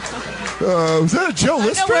 Was that a Joe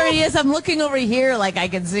Lister? I know where he is. I'm looking over here like I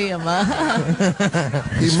can see him. He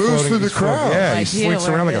moves through the crowd. Yeah, he slinks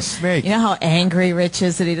around like a snake. You know how angry Rich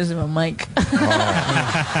is that he doesn't have a mic?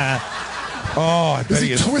 I bet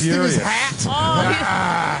he is twisting furious. his hat?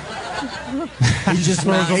 He just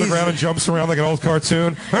throws on the ground and jumps around like an old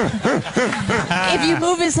cartoon. If you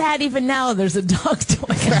move his hat even now, there's a dog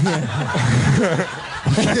toy.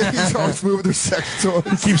 He's always moving their sex toys.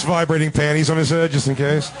 He keeps vibrating panties on his head just in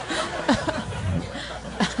case.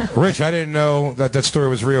 Rich, I didn't know that story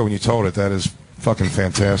was real when you told it. That is fucking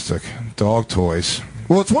fantastic. Dog toys.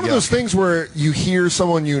 Well, it's one of those things where you hear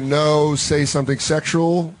someone you know say something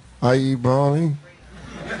sexual, i.e. Bonnie,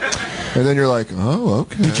 and then you're like, oh,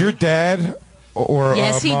 okay. Did your dad or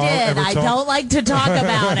yes, he mom did. ever I talk? don't like to talk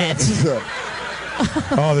about it.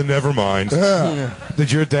 Oh, then never mind. Yeah.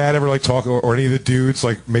 Did your dad ever talk, or any of the dudes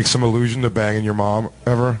make some allusion to banging your mom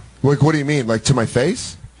ever? Like, what do you mean? Like to my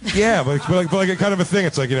face? Yeah, but like a kind of a thing.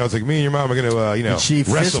 It's like it's like me and your mom are gonna Did she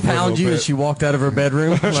wrestle fist pound you as she walked out of her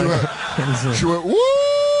bedroom? She went, woo!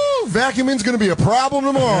 Vacuuming's going to be a problem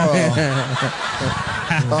tomorrow.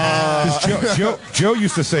 Joe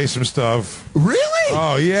used to say some stuff. Really?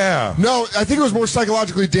 Oh, yeah. No, I think it was more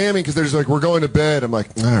psychologically damning because there's like, we're going to bed. I'm like,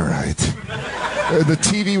 all right. The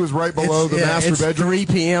TV was right below the master bedroom. 3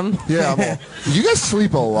 p.m. Yeah, I'm all, you guys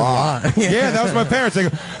sleep a lot. Yeah, that was my parents.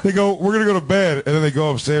 They go, we're going to go to bed. And then they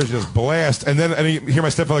go upstairs and just blast. And then you hear my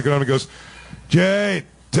stepfather go down and goes, Jay,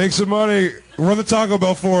 take some money. Run the Taco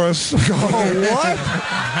Bell for us. Oh,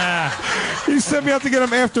 what? He sent me out to get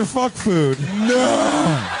him after fuck food.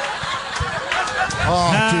 No.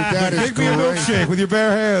 Oh, dude, that is Make me a milkshake with your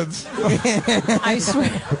bare hands. I swear.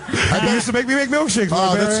 He used to make me make milkshakes with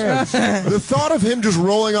my bare hands. The thought of him just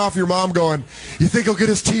rolling off your mom going, you think he'll get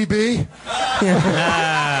his TB?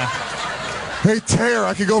 Hey, Tare,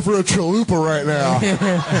 I could go for a chalupa right now.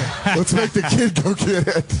 Let's make the kid go get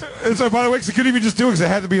it. And so, by the way, because he couldn't even just do it because it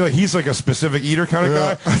had to be like, he's like a specific eater kind of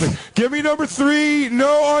guy. Like, give me number 3,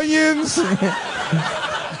 no onions.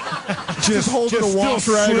 Just holding a wash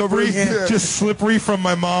rag over his head. Just slippery from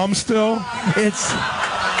my mom still. It's...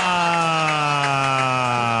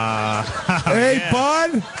 Hey,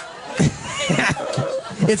 bud.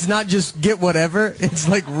 It's not just get whatever. It's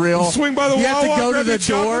like real. Swing by the wall. You have to go to the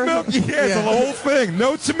door. Yeah, it's the whole thing.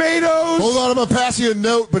 No tomatoes. Hold on, I'm going to pass you a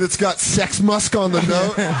note, but it's got sex musk on the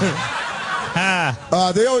note.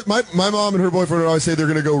 They always, my mom and her boyfriend always say they're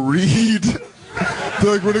going to go read.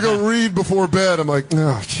 They're like, we're going to go read before bed. I'm like,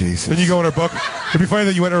 oh, Jesus. Then you go in her book. It'd be funny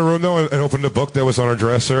that you went in her room, though, and opened a book that was on her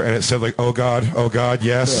dresser, and it said, like, oh, God,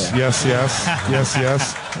 yes, yes, yes, yes,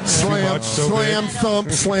 yes. Slam, much, so slam, big.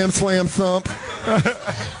 thump, slam, slam, thump.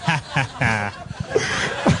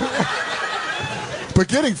 But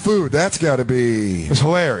getting food, that's got to be... It's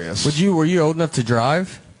hilarious. Were you old enough to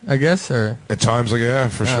drive, I guess, or... At times, like, yeah,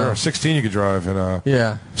 for sure. 16 you could drive, and...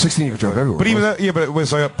 Yeah. 16 you could drive everywhere. But even that, yeah, but it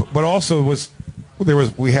was like, but also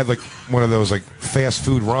we had like one of those like fast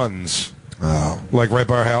food runs, like right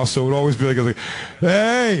by our house. So it would always be like,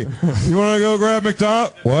 hey, you want to go grab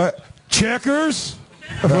McDonald's? What? Checkers?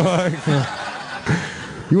 Like,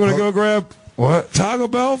 you want to go grab what? Taco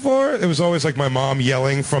Bell for it? It was always like my mom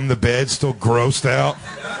yelling from the bed, still grossed out.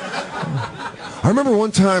 I remember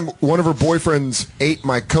one time one of her boyfriends ate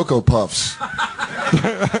my Cocoa Puffs. And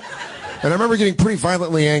I remember getting pretty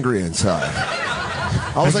violently angry inside.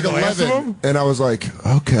 I was like 11, and I was like,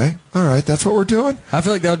 okay, all right, that's what we're doing? I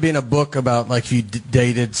feel like that would be in a book about, like, if you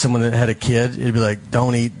dated someone that had a kid, it'd be like,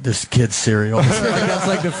 don't eat this kid's cereal. Like, that's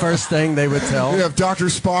like the first thing they would tell. Yeah, if Dr.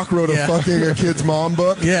 Spock wrote a fucking a kid's mom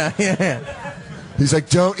book. Yeah. He's like,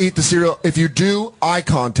 don't eat the cereal. If you do, eye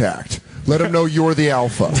contact. Let him know you're the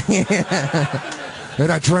alpha.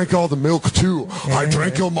 And I drank all the milk, too. I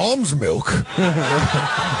drank your mom's milk.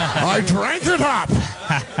 I drank it up.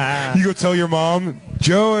 You go tell your mom,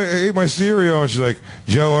 Joe, I ate my cereal. And she's like,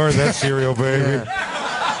 Joe earned that cereal, baby.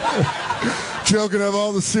 Joe can have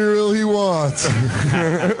all the cereal he wants.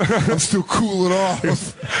 I'm still cooling off.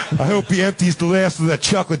 I hope he empties the last of that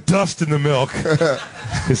chocolate dust in the milk.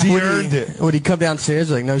 Because he earned it. Would he come downstairs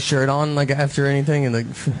with, like, no shirt on, like, after anything, and, like,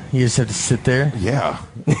 you just have to sit there? Yeah.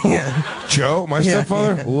 Joe, my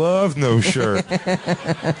stepfather, loved no shirt.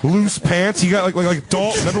 Loose pants. He got, like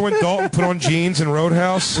Dalton. Remember when Dalton put on jeans in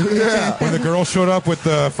Roadhouse? Yeah. When the girl showed up with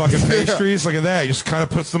the fucking pastries? Look at that. He just kind of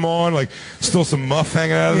puts them on, like, still some muff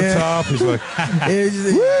hanging out of the top. He's like,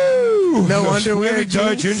 woo! No underwear.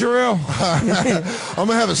 Ginger ale? I'm going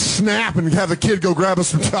to have a snap and have the kid go grab us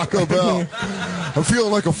some Taco Bell. I'm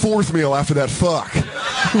feeling like a fourth meal after that fuck.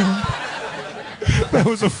 That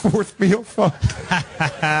was a fourth meal fuck.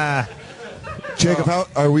 Jacob, how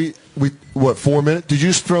are we, what, 4 minutes? Did you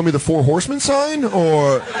just throw me the 4 horsemen sign?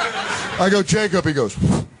 Or I go, Jacob, he goes.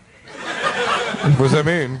 What does that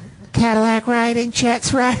mean? Cadillac riding,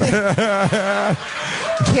 checks riding.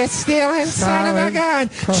 Kiss stealing, son of a gun.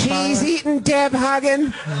 Cheese eating, Deb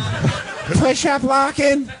hugging. Push up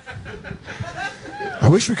locking. I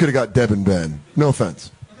wish we could have got Deb and Ben. No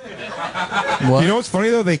offense. What? You know what's funny,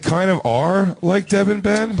 though? They kind of are like Deb and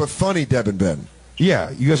Ben. But funny Deb and Ben.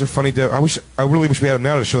 Yeah, you guys are funny, Deb. I really wish we had them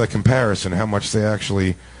now to show that comparison, how much they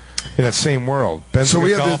actually, in that same world. Ben's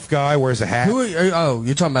like a golf guy, wears a hat.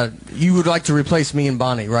 You're talking about, you would like to replace me and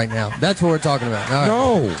Bonnie right now. That's what we're talking about.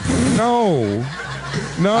 All right. No.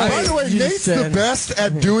 By the way, Nate's the best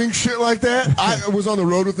at doing shit like that. I was on the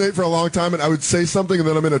road with Nate for a long time, and I would say something, and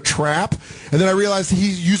then I'm in a trap, and then I realized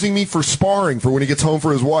he's using me for sparring for when he gets home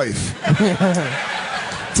for his wife.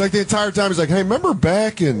 It's like the entire time he's like, hey, remember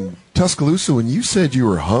back in Tuscaloosa when you said you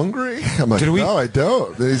were hungry? I'm like, no, I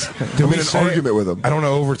don't. I'm in an argument with him. I don't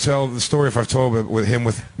want to overtell the story if I've told it with him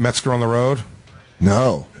with Metzger on the road.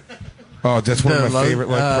 No. Oh, that's one of my favorite.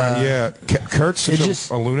 Yeah, Kurt's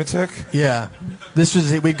such a lunatic. Yeah, this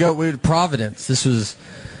was we'd Providence. This was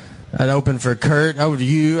I'd open for Kurt.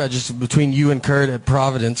 Between you and Kurt at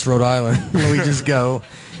Providence, Rhode Island. We just go.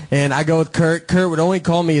 And I go with Kurt. Kurt would only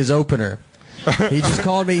call me his opener. He just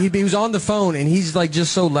called me. He was on the phone, and he's like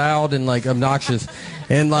just so loud and like obnoxious.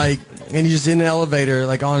 And he's just in an elevator,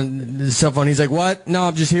 like on his cell phone. He's like, "What? No,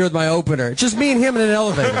 I'm just here with my opener." It's just me and him in an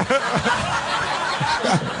elevator.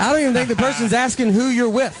 I don't even think the person's asking who you're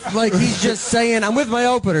with. Like, he's just saying, "I'm with my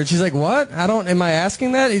opener." And she's like, "What? Am I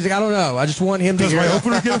asking that?" He's like, "I don't know. I just want him to Does hear my it."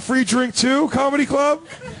 opener get a free drink too, Comedy Club?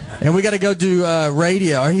 And we got to go do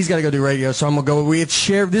radio, or he's got to go do radio. So I'm gonna go. We had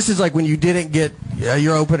share. This is like when you didn't get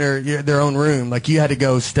your opener their own room. Like you had to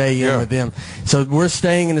go stay in with them. So we're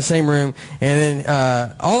staying in the same room. And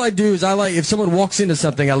then all I do is if someone walks into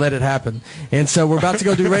something, I let it happen. And so we're about to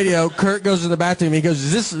go do radio. Kurt goes to the bathroom. He goes,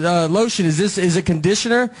 "Is this lotion? Is it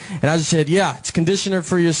conditioner?" And I just said, "Yeah, it's conditioner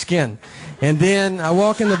for your skin." And then I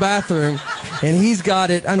walk in the bathroom, and he's got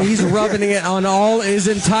it. I mean, he's rubbing it on his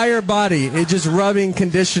entire body. It's just rubbing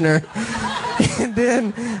conditioner. And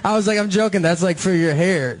then I was like, "I'm joking. That's like for your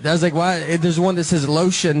hair." I was like, "Why?" There's one that says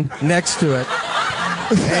lotion next to it.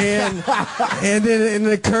 And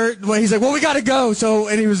then Kurt, he's like, "Well, we got to go."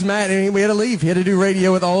 And he was mad, and we had to leave. He had to do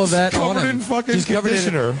radio with all of that on him. Covered in fucking Just covered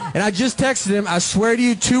conditioner. And I just texted him. I swear to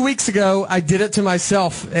you, 2 weeks ago, I did it to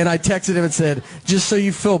myself, and I texted him and said, "Just so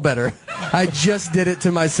you feel better, I just did it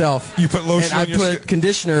to myself." You put lotion on your skin? I put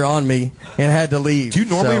conditioner on me and had to leave. Do you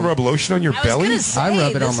normally rub lotion on your belly? I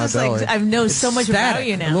rub it on my belly. I know so much about static.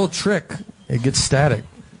 you now. A little trick. It gets static.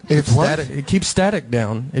 It's static. It keeps static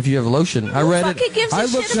down if you have lotion. I read it. I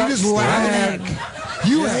looked at static.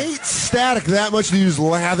 You hate static that much that you just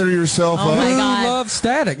lather yourself up? Oh my God. You love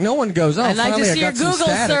static. No one goes, "Oh, I'd like to finally see your I got some Google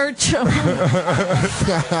static." search.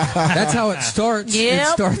 That's how it starts. Yep. It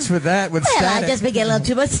starts with that, with static. I've just been getting a little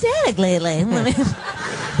too much static lately.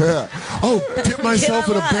 Yeah. Oh, dip myself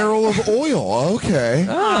in a barrel of oil. Okay.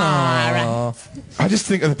 Oh. I just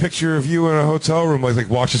think of the picture of you in a hotel room, like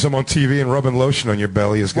watching someone on TV and rubbing lotion on your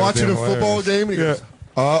belly is watching a goddamn football hilarious. game, and he goes,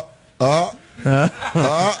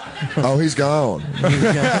 oh, he's gone.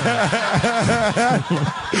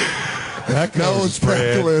 That no one's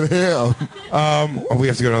tackling him. We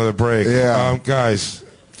have to go to another break. Yeah. Guys,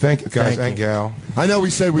 thank you, guys and gal. I know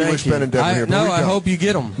we said we wish Ben and Devin here, but No, we I don't. hope you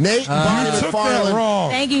get them. Nate and You took that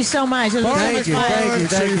wrong. Thank you so much. It was so much fun.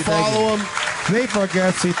 Thank you. Follow him. Nate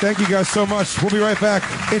Bargatze, thank you guys so much. We'll be right back.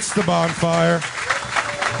 It's the Bonfire.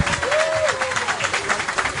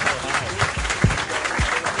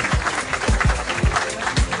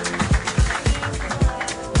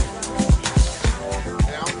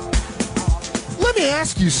 Let me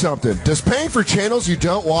ask you something. Does paying for channels you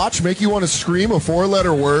don't watch make you want to scream a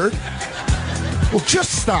 4-letter word? Well,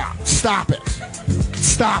 just stop. Stop it.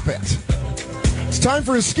 Stop it. It's time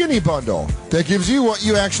for a skinny bundle that gives you what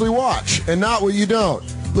you actually watch and not what you don't.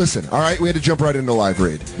 Listen, all right, we had to jump right into live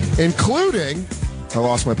read, including, I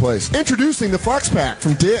lost my place, introducing the Flex Pack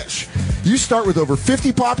from Dish. You start with over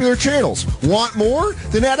 50 popular channels. Want more?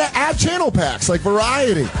 Then add channel packs like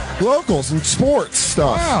variety, locals, and sports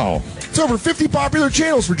stuff. Wow. It's over 50 popular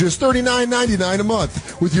channels for just $39.99 a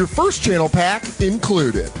month with your first channel pack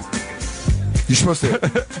included. You're supposed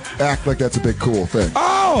to act like that's a big cool thing.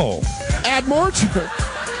 Oh! Add more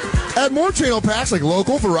channel packs like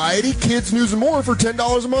local, variety, kids, news, and more for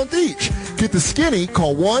 $10 a month each. Get the skinny,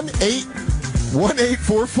 call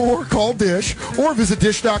 1-844-CALL-DISH or visit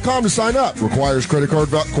dish.com to sign up. Requires credit card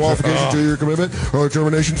qualification, 2-year commitment, early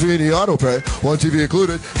termination fee, and auto pay. One TV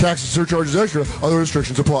included. Taxes, surcharges extra. Other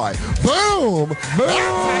restrictions apply. Boom!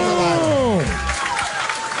 Boom!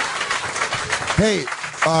 Hey,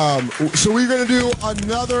 so we're going to do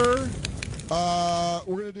another...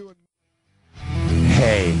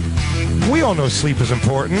 Hey, we all know sleep is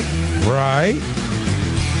important, right?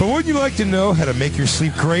 But would you like to know how to make your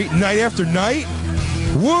sleep great night after night?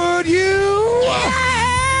 Would you?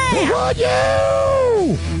 Yeah! Would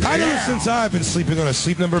you? I know since I've been sleeping on a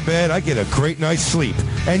Sleep Number bed, I get a great night's sleep.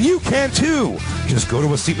 And you can too. Just go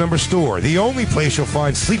to a Sleep Number store, the only place you'll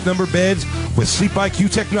find Sleep Number beds with Sleep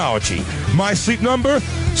IQ technology. My Sleep Number,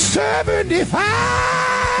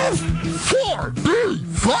 75!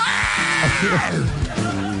 45!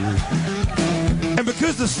 And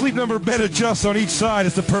because the Sleep Number bed adjusts on each side,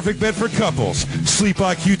 it's the perfect bed for couples. Sleep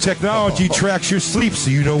IQ technology tracks your sleep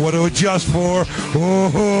so you know what to adjust for.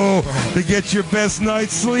 To get your best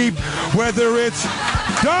night's sleep, whether it's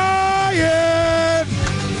diet,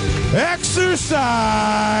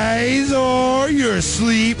 exercise, or your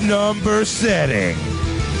Sleep Number setting.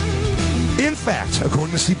 In fact,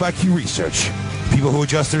 according to Sleep IQ research, people People who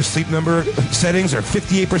adjust their Sleep Number settings are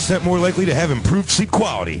 58% more likely to have improved sleep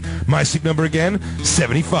quality. My Sleep Number again,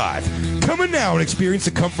 75. Come in now and experience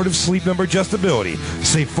the comfort of Sleep Number adjustability.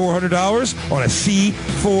 Save $400 on a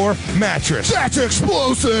C4 mattress. That's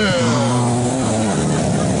explosive!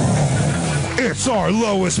 It's our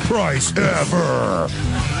lowest price ever.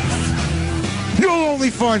 You'll only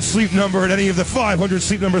find Sleep Number at any of the 500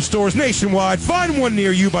 Sleep Number stores nationwide. Find one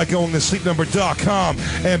near you by going to sleepnumber.com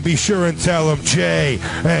and be sure and tell them Jay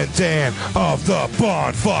and Dan of the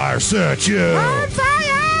Bonfire sent you. Bonfire!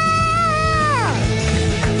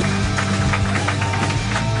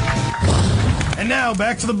 And now,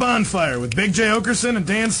 back to the Bonfire with Big J. Oakerson and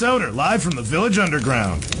Dan Soder, live from the Village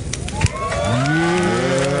Underground.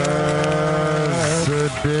 Yes,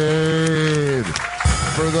 it did.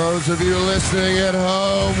 For those of you listening at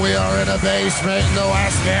home, we are in a basement in the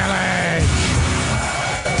West Village.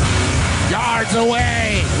 Yards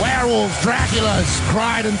away, werewolves, Draculas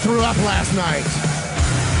cried and threw up last night.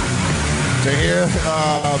 To hear,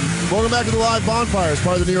 welcome back to the live Bonfire. It's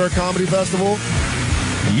part of the New York Comedy Festival.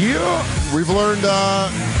 Yeah, we've learned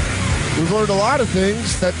a lot of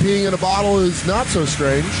things. That peeing in a bottle is not so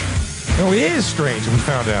strange. No, it is strange. We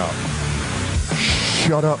found out.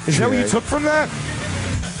 Shut up. Is that what you took from that?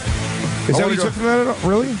 Is that what you took from that?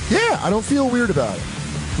 Really? Yeah, I don't feel weird about it.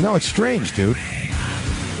 No, it's strange, dude.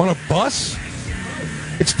 On a bus?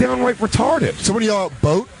 It's downright retarded. Somebody yell out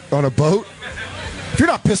boat on a boat? If you're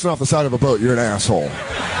not pissing off the side of a boat, you're an asshole.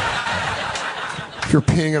 If you're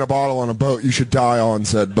peeing in a bottle on a boat, you should die on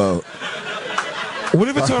said boat. What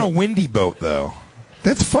if it's on a windy boat, though?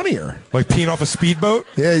 That's funnier. Like peeing off a speedboat?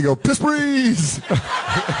 Yeah, you go, piss breeze!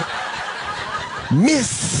 Miss!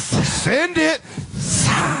 Send it!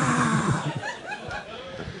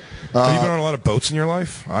 Have you been on a lot of boats in your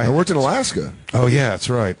life? I worked in Alaska. Oh, yeah, that's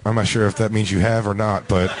right. I'm not sure if that means you have or not,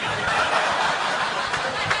 but...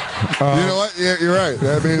 you know what? Yeah, you're right.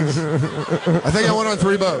 That means... I think I went on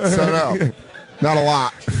 3 boats. I don't know. Not a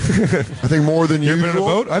lot. I think more than usual. You ever been on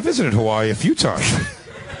a boat? I visited Hawaii a few times.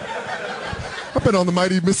 I've been on the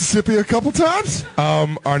mighty Mississippi a couple times.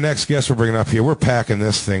 Our next guest we're bringing up here, we're packing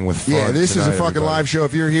this thing with fun. Yeah, this tonight, is a fucking everybody. live show.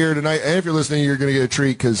 If you're here tonight, and if you're listening, you're going to get a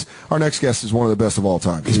treat because our next guest is one of the best of all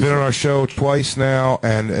time. He's been on our show twice now,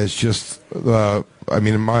 and is just, I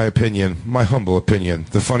mean, in my opinion, my humble opinion,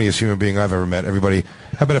 the funniest human being I've ever met. Everybody,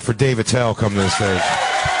 how about it for Dave Attell come to the stage?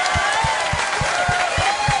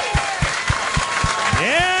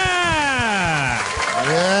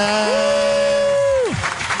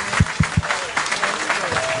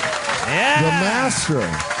 The master.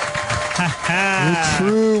 The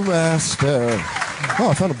true master. Oh,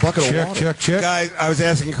 I found a bucket of water. Check. Guys, I was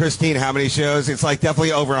asking Christine how many shows. It's like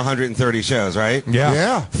definitely over 130 shows, right?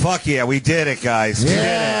 Yeah. Fuck yeah, we did it, guys.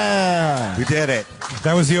 Yeah. We did it.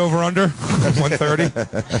 That was the over-under? 130?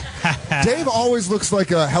 Dave always looks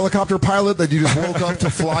like a helicopter pilot that you just woke up to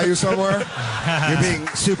fly you somewhere. You're being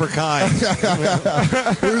super kind.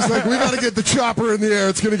 It was like, we got to get the chopper in the air.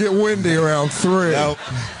 It's going to get windy around 3. Nope.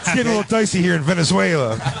 It's getting a little dicey here in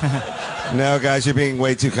Venezuela. No, guys, you're being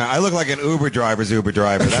way too kind. I look like an Uber driver's Uber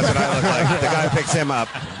driver. That's what I look like. The guy who picks him up.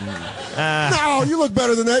 No, you look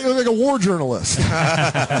better than that. You look like a war journalist.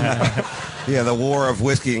 Yeah, the war of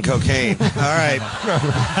whiskey and cocaine. All right.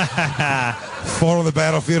 Fall on the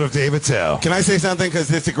battlefield of Dave Attell. Can I say something?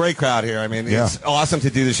 Because it's a great crowd here. I mean, it's awesome to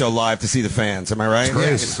do the show live to see the fans. Am I right?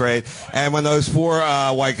 It's great. And when those 4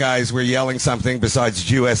 white guys were yelling something besides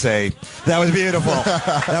USA, that was beautiful.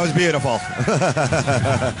 That was beautiful.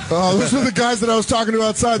 Oh, those are the guys that I was talking to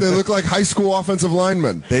outside. They look like high school offensive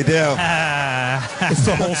linemen. They do. It's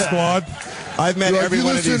the whole squad. I've met every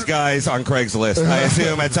one of these guys on Craigslist. I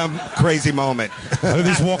assume at some crazy moment. They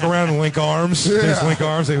just walk around and link arms. Yeah. They just link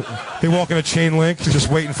arms. They walk in a chain link, just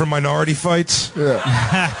waiting for minority fights.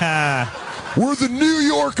 Yeah. We're the New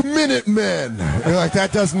York Minutemen. You're like,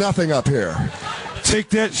 that does nothing up here. Take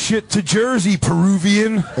that shit to Jersey,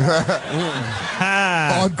 Peruvian.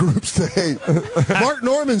 Odd groups to hate. Mark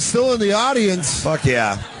Norman's still in the audience. Fuck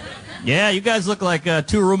yeah. Yeah, you guys look like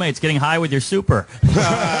 2 roommates getting high with your super.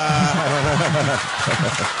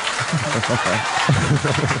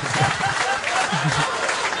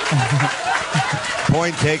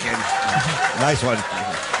 Point taken. Nice one.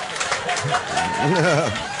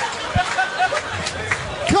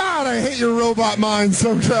 God, I hate your robot mind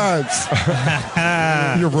sometimes.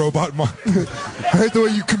 Your robot mind. I hate the way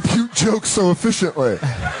you compute jokes so efficiently.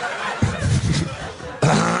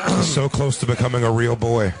 So close to becoming a real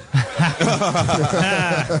boy.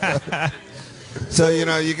 So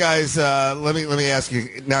you guys. Let me ask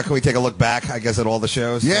you now. Can we take a look back? I guess at all the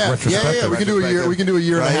shows. Yeah. We can do a year. We can do a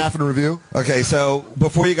year and a half in review. Okay. So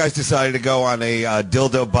before you guys decided to go on a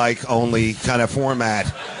dildo bike only kind of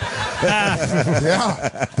format.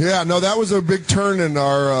 Yeah. No, that was a big turn in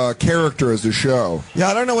our character as a show. Yeah,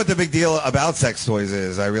 I don't know what the big deal about sex toys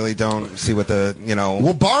is. I really don't see what the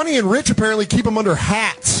Well, Bonnie and Rich apparently keep them under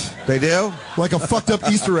hats. They do? Like a fucked up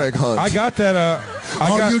Easter egg hunt. I got that.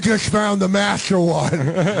 You just found the master one.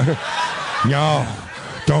 No,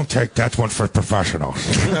 don't take that one for professionals.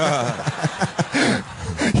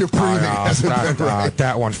 You're breathing.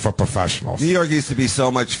 That one's for professionals. New York used to be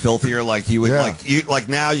so much filthier. Like you would like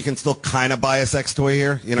now you can still kind of buy a sex toy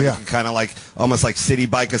here. You can kind of like almost like city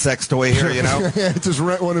bike a sex toy here. Just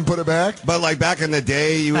rent one and put it back. But like back in the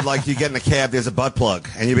day, you would you get in a cab, there's a butt plug,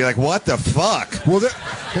 and you'd be like, what the fuck? Well,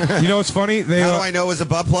 you know what's funny? How do I know it was a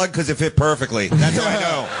butt plug? Because it fit perfectly. That's how I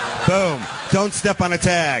know. Boom. Don't step on a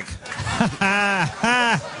tag.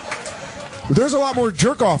 There's a lot more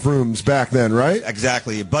jerk-off rooms back then, right?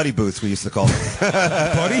 Exactly. Buddy booths, we used to call them.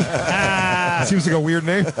 Buddy? Seems like a weird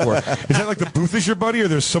name for it. Is that like the booth is your buddy, or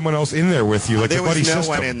there's someone else in there with you? Like there the buddy was no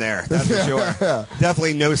system? one in there, that's for sure.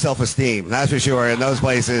 Definitely no self-esteem, that's for sure, in those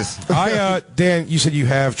places. Dan, you said you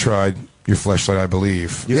have tried your fleshlight, I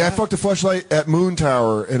believe. Yeah, I fucked a fleshlight at Moon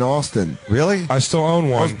Tower in Austin. Really? I still own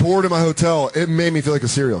one. I was bored in my hotel. It made me feel like a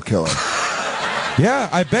serial killer. Yeah,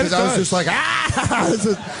 I bet it does. I was just like,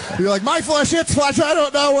 you're like, my flesh, it's flesh, I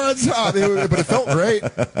don't know where it's at. But it felt great.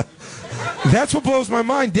 That's what blows my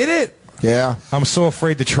mind. Did it? Yeah. I'm so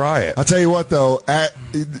afraid to try it. I'll tell you what, though.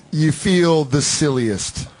 You feel the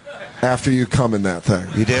silliest after you come in that thing.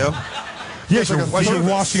 You do? Yeah, you're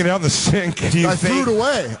washing it out in the sink. I threw it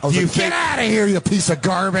away. I was like, get out of here, you piece of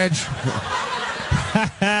garbage.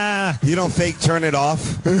 You don't fake turn it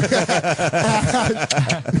off?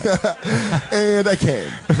 And I came.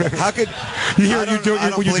 How could I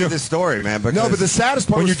don't believe this story, man. No, but the saddest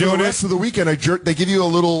part was for the rest of the weekend, they give you a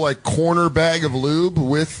little corner bag of lube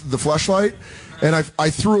with the fleshlight, and I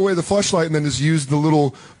threw away the fleshlight and then just used the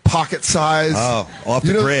little pocket size. Oh, off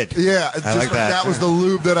the grid. Yeah, I like that. That was the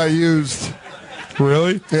lube that I used.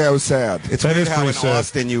 Really? Yeah, it was sad. It's weird how in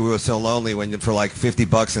Austin you were so lonely when for like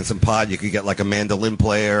 $50 and some pot you could get like a mandolin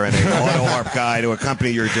player and an auto harp guy to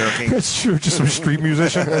accompany your jerking. That's true. Just some street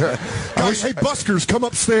musician. Hey, buskers, come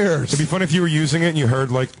upstairs. It'd be fun if you were using it and you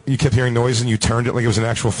heard you kept hearing noise and you turned it like it was an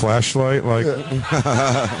actual flashlight.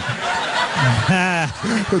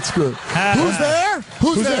 That's good. Who's there?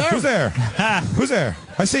 Who's there? Who's there? Who's there?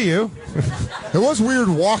 I see you. It was weird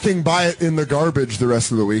walking by it in the garbage the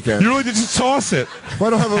rest of the weekend. You really did just toss it. I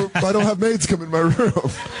don't have maids come in my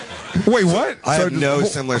room. Wait, what? I have no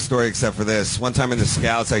similar story except for this. One time in the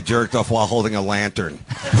Scouts, I jerked off while holding a lantern,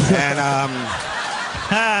 and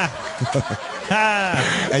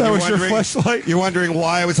that was your flashlight? You're wondering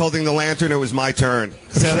why I was holding the lantern? It was my turn.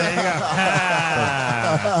 So there you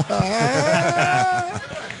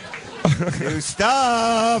go. New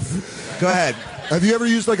stuff. Go ahead. Have you ever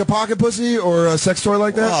used a pocket pussy or a sex toy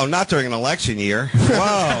like that? Oh, not during an election year.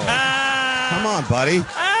 Whoa. Come on, buddy.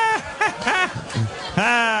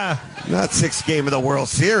 Not sixth game of the World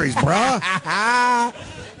Series, bruh.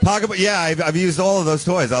 Pocket, yeah, I've used all of those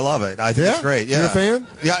toys. I love it. I think it's great. Yeah. You're a fan?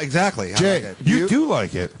 Yeah, exactly. Jay, like you do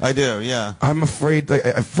like it. I do, yeah. I'm afraid,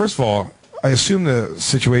 first of all, I assume the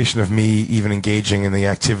situation of me even engaging in the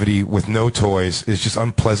activity with no toys is just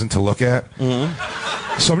unpleasant to look at.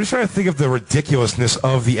 Mm-hmm. So I'm just trying to think of the ridiculousness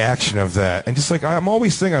of the action of that. And just I'm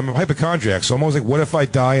always thinking, I'm a hypochondriac, so I'm always like, what if I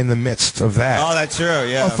die in the midst of that? Oh, that's true,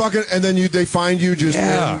 yeah. And then they find you just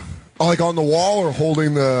on the wall or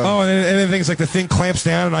holding the... Oh, and then things like the thing clamps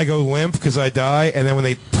down and I go limp because I die, and then when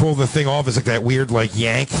they pull the thing off, it's like that weird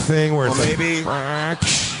yank thing where it's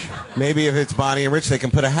Maybe if it's Bonnie and Rich, they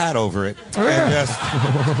can put a hat over it. Oh, yeah. And just...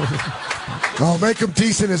 Oh, make them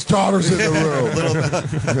decent as daughters in the room.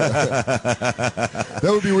 That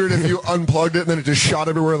would be weird if you unplugged it and then it just shot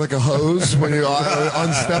everywhere like a hose when you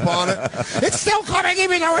unstep on it. It's still coming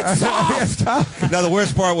even though it's soft. Now, the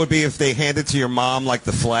worst part would be if they hand it to your mom like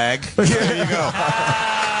the flag. There you go.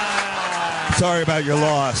 Sorry about your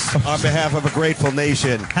loss. On behalf of a grateful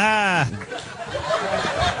nation.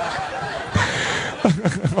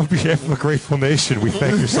 On behalf of a grateful nation, we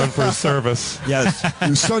thank your son for his service. Yes.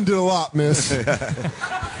 Your son did a lot, miss. She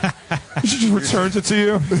just returns it to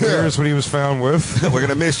you. Here's what he was found with. We're going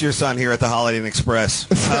to miss your son here at the Holiday Inn Express.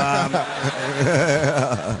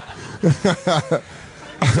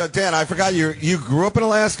 So, Dan, I forgot you grew up in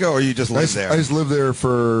Alaska, or you just lived there? I just lived there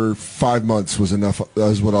for 5 months. Was enough. That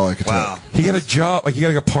was what all I could tell. He got a job, he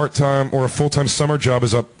got a part-time or a full-time summer job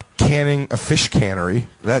as a canning a fish cannery.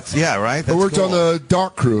 That's right. I worked on the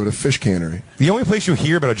dock crew at a fish cannery. The only place you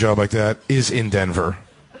hear about a job like that is in Denver.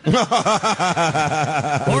 Hey,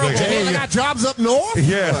 they got jobs up north?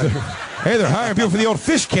 Yeah. Hey, they're hiring people for the old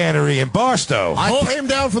fish cannery in Barstow. I came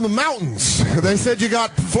down from the mountains. They said you got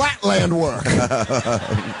flatland work.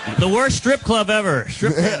 The worst strip club ever.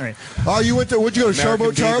 Strip cannery. Oh, you went to, what'd you go to,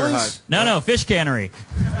 Showboat Charlie's? No, fish cannery.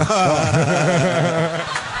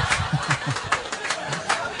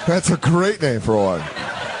 That's a great name for one.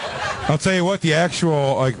 I'll tell you what, the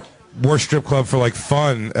actual worst strip club for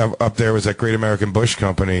fun up there was that Great American Bush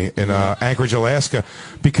Company in Anchorage, Alaska,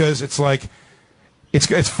 because it's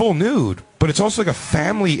it's full nude, but it's also like a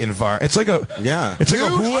family environment. It's like a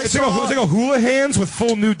hula hands with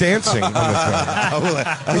full nude dancing.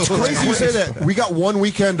 It's crazy you say that. We got one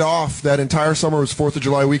weekend off. That entire summer was 4th of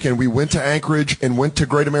July weekend. We went to Anchorage and went to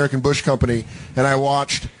Great American Bush Company, and I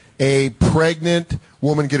watched a pregnant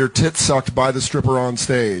woman get her tits sucked by the stripper on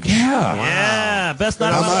stage. Yeah. Wow. Yeah, best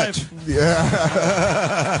night of my life.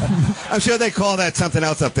 Yeah. I'm sure they call that something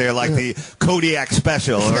else up there, like the Kodiak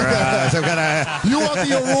Special or some kind of... You want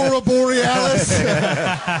the Aurora Borealis?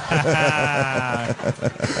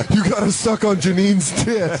 You got to suck on Janine's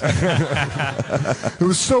tit. It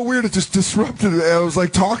was so weird. It just disrupted it. I was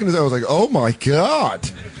talking to them. I was like, oh, my God.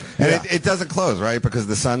 And it doesn't close, right? Because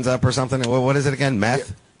the sun's up or something? What is it again?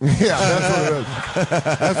 Meth? Yeah, that's what it is.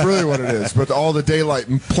 That's really what it is. But all the daylight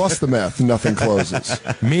plus the meth, nothing closes.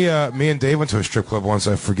 Me and Dave went to a strip club once.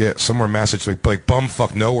 I forget somewhere in Massachusetts, like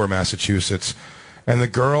bumfuck nowhere, Massachusetts. And the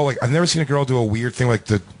girl, I've never seen a girl do a weird thing,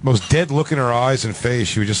 the most dead look in her eyes and face.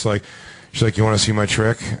 She was just she's like, you want to see my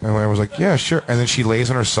trick? And I was like, yeah, sure. And then she lays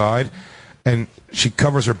on her side, and she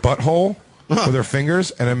covers her butthole with her fingers,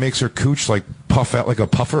 and it makes her cooch puff out like a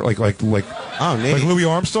puffer, like Louis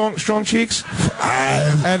Armstrong strong cheeks.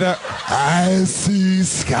 I see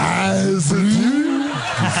skies of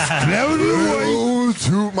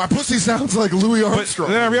blue. My pussy sounds like Louis Armstrong.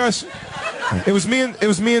 But then I realized it was me and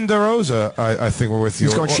DeRosa. I think we're with you.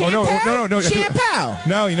 He's going, no. Champagne.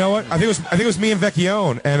 No, you know what? I think it was me and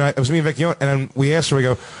Vecchione, and it was me and Vecchione, and then we asked her. We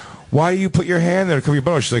go, why do you put your hand there to cover your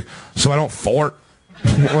butt? She's like, so I don't fart.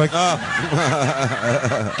 When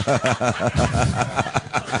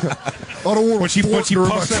she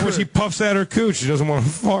puffs out her cooch, she doesn't want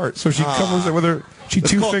to fart, so she covers it with her. It's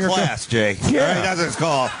two-finger class, Jay. Yeah, right, that's what it's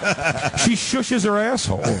called. She shushes her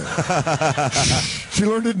asshole. She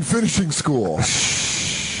learned it in finishing school.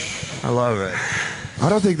 I love it. I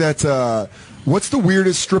don't think that's. What's the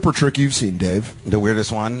weirdest stripper trick you've seen, Dave? The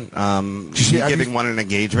weirdest one? Giving one an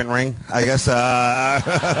engagement ring, I guess.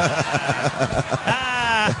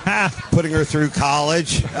 Putting her through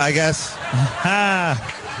college, I guess.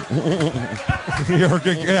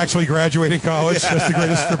 You're actually graduating college. That's the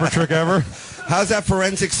greatest stripper trick ever. How's that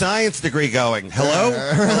forensic science degree going? Hello?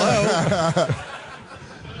 Hello?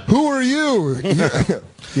 Who are you?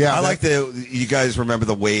 Yeah. I like you guys remember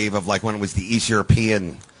the wave of when it was the East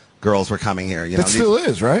European girls were coming here. That still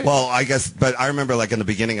is, right? Well, I guess, but I remember in the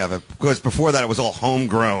beginning of it, because before that it was all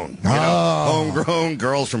homegrown. Homegrown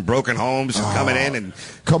girls from broken homes just coming in and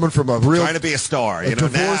coming from trying to be a star.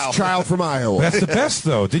 Divorced child from Iowa. That's the best,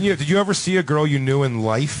 though. Did you ever see a girl you knew in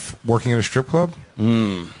life working at a strip club?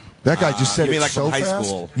 That guy just said you mean it so from high fast?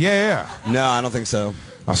 school? Yeah. No, I don't think so.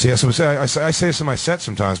 I say this in my set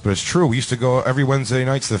sometimes, but it's true. We used to go every Wednesday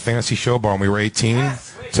night to the Fantasy Show Bar when we were 18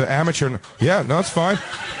 to amateur. Yeah, no, it's fine.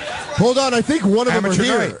 Hold on, I think one of them are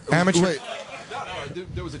here. Amateur. Wait.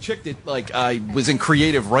 There was a chick that I was in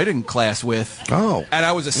creative writing class with. Oh. And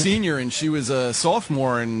I was a senior and she was a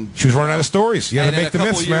sophomore, and she was running out of stories. You had to make the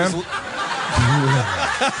myths, man.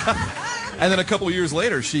 And then a couple of years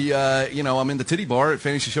later, she, I'm in the titty bar at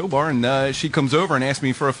Fantasy Show Bar, and she comes over and asks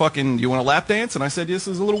me for you want a lap dance? And I said, this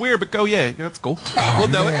is a little weird, but go, yeah, that's cool. We'll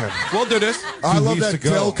do it. We'll do this. I love that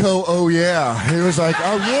Delco, oh yeah. He was like,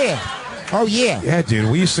 oh yeah. Oh, yeah. Yeah, dude.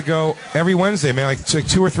 We used to go every Wednesday, man. Like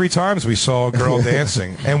 2 or 3 times we saw a girl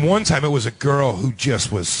dancing. And one time it was a girl who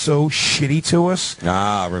just was so shitty to us.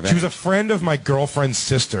 Revenge. She was a friend of my girlfriend's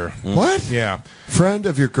sister. What? Yeah. Friend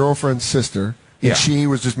of your girlfriend's sister. Yeah. And she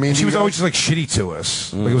was just mean. She was always just shitty to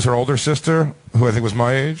us. Like it was her older sister, who I think was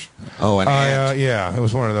my age. Oh, and yeah, it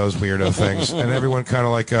was one of those weirdo things. And everyone kind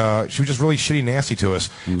of she was just really shitty, nasty to us.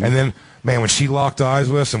 And then, man, when she locked eyes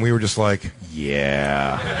with us, and we were just like,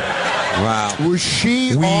 yeah. Wow. Was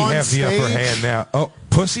she we on have stage? the upper hand now. Oh,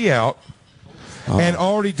 pussy out. And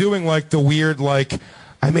already doing the weird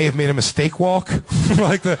I may have made a mistake walk,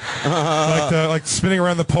 like spinning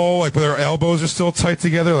around the pole, with her elbows are still tight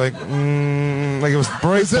together, it was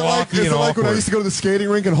bright blocky and like when I used to go to the skating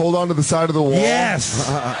rink and hold on to the side of the wall? Yes.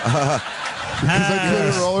 I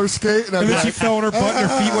couldn't roller skate. And then she fell on her butt and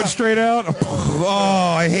her feet went straight out.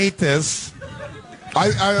 Oh, I hate this.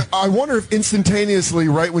 I wonder if instantaneously,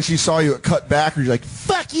 right when she saw you, it cut back, or you're like,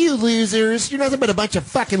 fuck you, losers. You're nothing but a bunch of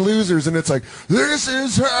fucking losers. And it's like, this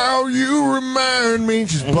is how you remind me.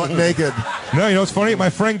 She's butt naked. No, you know what's funny? My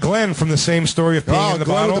friend Glenn from the same story of peeing in the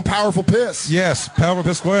Glenn bottle. with the powerful piss. Yes, powerful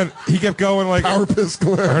piss Glenn. He kept going like Power piss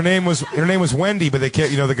Glenn. Her name was Wendy, but they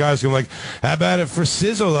kept, the guys going like, how about it for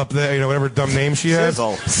Sizzle up there? Whatever dumb name she has.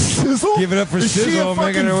 Sizzle? Give it up for is Sizzle. Is she a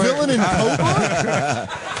fucking villain in Cobra?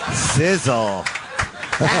 Sizzle.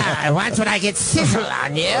 Once when I get sizzle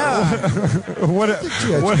on you.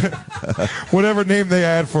 Whatever name they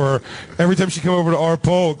had for her, every time she come over to our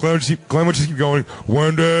pole, Glenn would just keep going,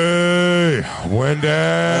 Wendy.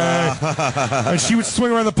 And she would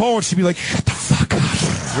swing around the pole and she'd be like, shut the fuck up.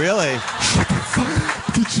 Really? Shut the fuck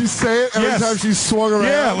up. Did she say it every time she swung around?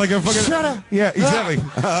 Yeah, like a fucking... Shut up. Yeah, exactly.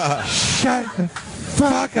 Shut the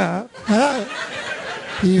fuck up.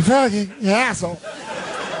 You fucking asshole.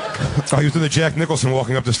 Oh, he was doing the Jack Nicholson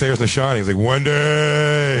walking up the stairs in The Shining. He's like, Wendy!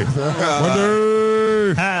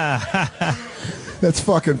 Wendy! That's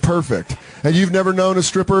fucking perfect. And you've never known a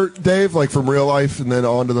stripper, Dave, like from real life and then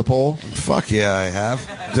on to the pole? Fuck yeah, I have.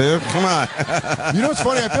 Dude, come on. You know what's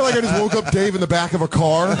funny? I feel like I just woke up Dave in the back of a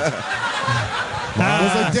car. I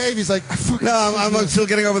was like, Dave, he's like, no, I'm still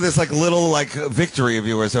getting over this like little like victory of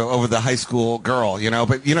yours over the high school girl,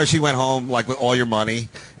 But she went home like with all your money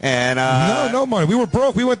and no money. We were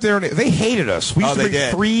broke. We went there and they hated us. We used to make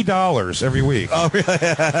 $3 every week. Oh really?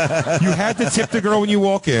 You had to tip the girl when you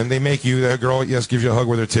walk in. They make you the girl gives you a hug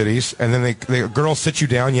with her titties, and then the girl sits you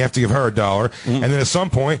down. You have to give her $1, and then at some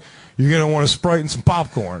point you're gonna want a Sprite and some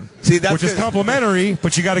popcorn. See, that's which is complimentary,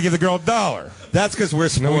 but you got to give the girl $1. That's because we're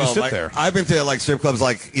spoiled. No, sit there. I've been to like strip clubs,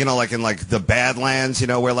 like like in like the Badlands,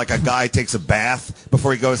 where like a guy takes a bath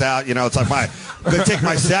before he goes out. It's like I'm gonna take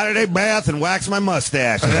my Saturday bath and wax my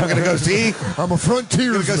mustache, and then I'm gonna go see. I'm a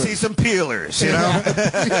frontiersman. Go see some peelers,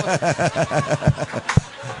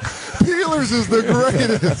 Peelers is the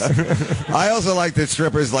greatest. I also like the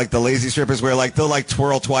strippers, like the lazy strippers, where like they'll like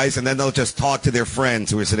twirl twice and then they'll just talk to their friends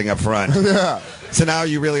who are sitting up front. Yeah. So now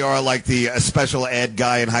you really are like the special ed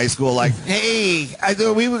guy in high school, like, hey, I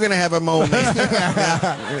thought we were going to have a moment.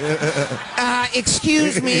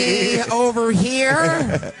 Excuse me, over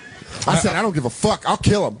here. I said, I don't give a fuck. I'll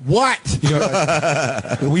kill him. What?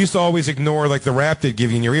 We used to always ignore like the rap they'd give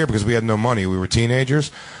you in your ear because we had no money. We were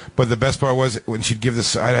teenagers. But the best part was when she'd give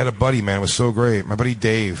this. I had a buddy, man. It was so great. My buddy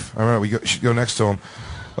Dave. I remember she'd go next to him.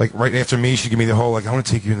 Like right after me, she'd give me the whole like, I want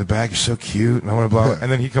to take you in the back. You're so cute. And I want to blah.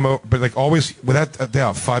 And then he'd come out. But like always, without a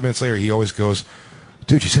doubt, 5 minutes later, he always goes,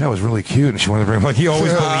 dude, she said I was really cute. And she wanted to bring him. Like he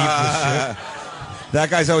always believed this shit. That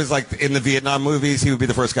guy's always like in the Vietnam movies. He would be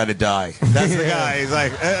the first guy to die. That's the guy. He's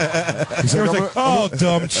like, he's like, oh,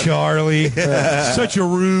 dumb Charlie, such a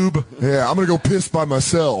rube. Yeah, I'm gonna go piss by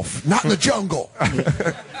myself, not in the jungle.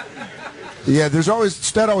 Yeah,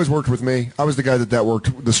 Stead always worked with me. I was the guy that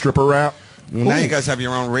worked the stripper rap. Now you guys have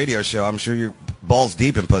your own radio show. I'm sure you're balls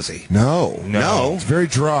deep in pussy. No. It's very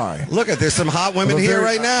dry. Look there's some hot women here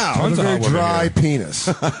right now. Tons of very dry penis.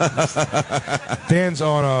 Dan's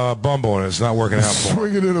on Bumble and it's not working out for him.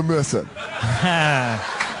 Swinging and a missing.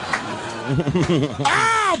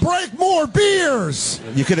 Ow! Break more beers.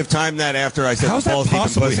 You could have timed that after I said How's balls that deep in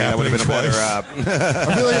possibly pussy. That would have been a better.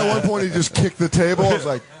 I feel like at one point he just kicked the table. I was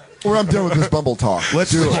like, well, I'm done with this Bumble talk.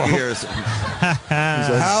 Let's do switch it. gears.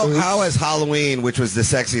 How has Halloween, which was the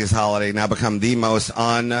sexiest holiday, now become the most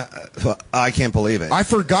I can't believe it. I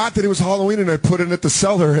forgot that it was Halloween and I put it at the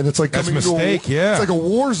cellar and it's like that's a mistake. It's like a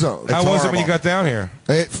war zone. How was it when you got down here?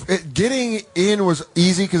 Getting in was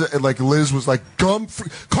easy because like Liz was like, come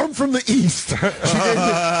from the east.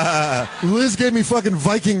 Liz gave me fucking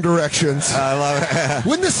Viking directions. I love it.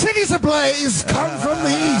 When the city's ablaze, come from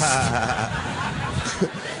the east.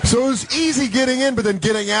 So it was easy getting in, but then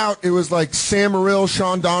getting out, it was like Sam Morrill,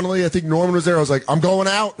 Sean Donnelly, I think Norman was there. I was like, I'm going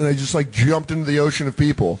out, and I just like jumped into the ocean of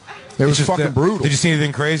people. It was fucking brutal. Did you see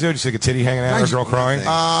anything crazy? Did you see like a titty hanging out or a girl crying?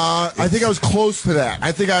 I think I was close to that.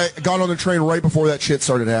 I think I got on the train right before that shit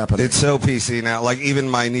started happening. It's so PC now. Like even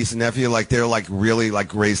my niece and nephew, like they're like really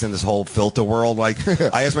like raised in this whole filter world. Like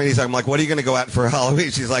I asked my niece, I'm like, what are you going to go out for Halloween?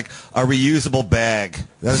 She's like, a reusable bag.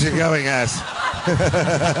 That's what you're going as.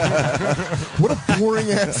 What a boring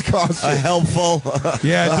ass costume. A helpful.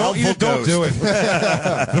 Yeah, don't do it.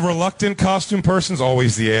 The reluctant costume person's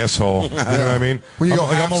always the asshole. You know what I mean? When you go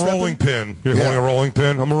I'm a rolling pin. You're holding a rolling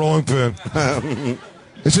pin. I'm a rolling pin.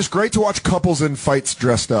 It's just great to watch couples in fights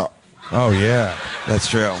dressed up. Oh yeah, that's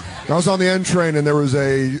true. I was on the N train and there was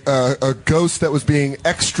a ghost that was being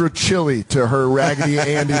extra chilly to her Raggedy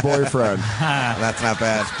Andy boyfriend. That's not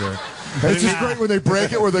bad. And it's just great when they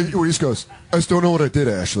break it where he just goes, I just don't know what I did,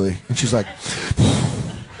 Ashley. And she's like,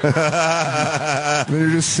 and then you're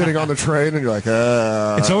just sitting on the train and you're like,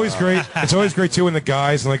 It's always great. It's always great too when the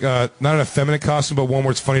guys like not in a feminine costume, but one where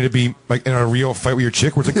it's funny to be like in a real fight with your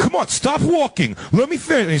chick, where it's like, come on, stop walking, let me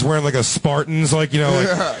finish. And he's wearing like a Spartans, like like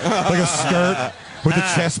a skirt with a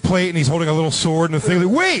chest plate, and he's holding a little sword and a thing.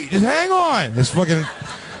 Like, wait, just hang on. It's fucking.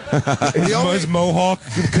 His mohawk.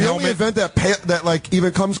 The only event that like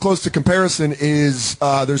even comes close to comparison is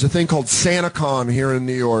there's a thing called SantaCon here in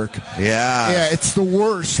New York. Yeah, it's the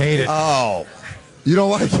worst. Hate it. Oh, you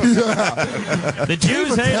don't like it? The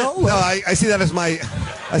Jews hate it. No, I see that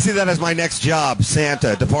as my next job,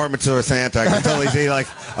 Santa, department store Santa. I can totally see like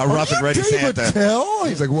a rough and ready Santa.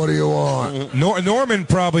 He's like, what do you want? Norman,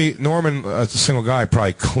 as a single guy,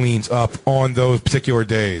 probably cleans up on those particular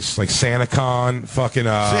days, like SantaCon, fucking.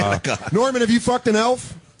 SantaCon. Norman, have you fucked an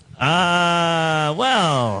elf?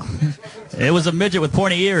 Well, it was a midget with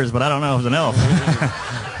pointy ears, but I don't know if it was an elf.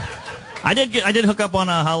 I did hook up on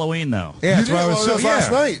Halloween though. Yeah, that's what I was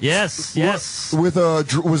last night. Yes. With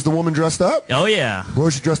was the woman dressed up? Oh yeah. What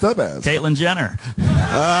was she dressed up as? Caitlyn Jenner.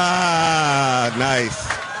 Ah, nice.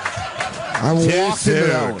 I walked into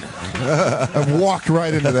that one. I walked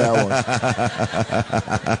right into that one.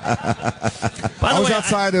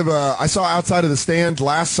 I saw outside of the stand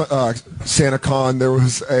last SantaCon. There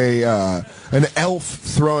was an elf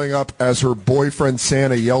throwing up as her boyfriend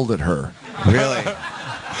Santa yelled at her. Really?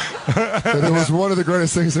 And it was one of the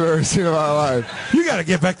greatest things I've ever seen in my life. You got to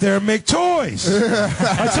get back there and make toys.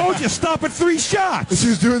 I told you, stop at 3 shots. She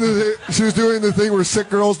was doing the thing where sick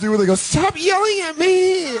girls do, where they go, "Stop yelling at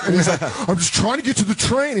me!" And he's like, "I'm just trying to get to the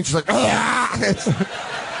train." And she's like, "Ah!"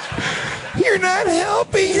 You're not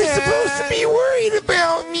helping. You're supposed to be worried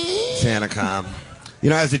about me. SantaCon.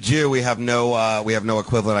 You know, as a Jew, we have no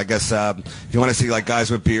equivalent. I guess if you want to see like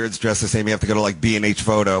guys with beards dressed the same, you have to go to like B&H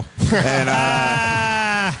Photo. And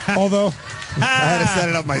although I had to set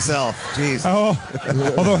it up myself. Jeez.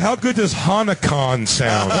 Although, how good does Hanukkah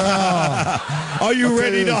sound? Are you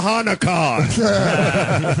ready to Hanukkah?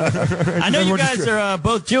 I know you guys are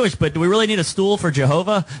both Jewish, but do we really need a stool for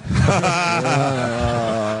Jehovah?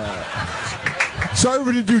 Sorry, we're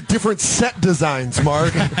going to do different set designs,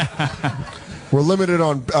 Mark. We're limited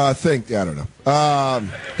on I don't know.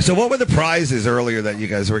 So what were the prizes earlier that you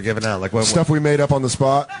guys were giving out? Like what stuff we made up on the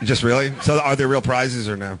spot. Just really? So are there real prizes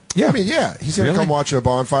or no? Yeah, I mean, yeah. He's going to come watch a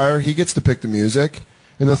bonfire. He gets to pick the music.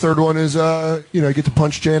 And the third one is, you get to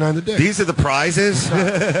punch Jay and I in the dick. These are the prizes?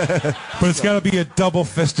 But it's got to be a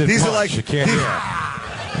double-fisted punch. Are like... You can't...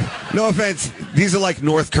 No offense, these are like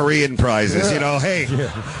North Korean prizes. Yeah. You know, hey,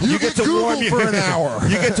 you get to warm for an hour.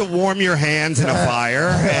 You get to warm your hands in a fire,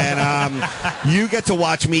 and you get to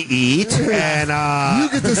watch me eat, and you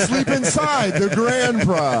get to sleep inside the grand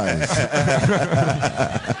prize.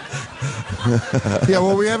 Yeah,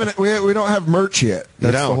 well, we don't have merch yet.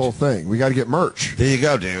 That's the whole thing. We got to get merch. There you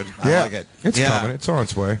go, dude. I like it. It's coming. It's on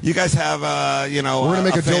its way. You guys have, we're gonna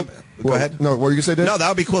make a Go ahead. No, what were you going to say, Dave? No, that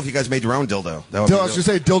would be cool if you guys made your own dildo. I was going to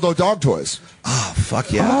say dildo dog toys. Oh,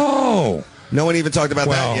 fuck yeah. Oh. No one even talked about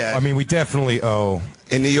that yet. I mean, we definitely owe.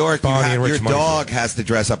 In New York, your money dog has to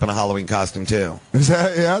dress up in a Halloween costume, too. Is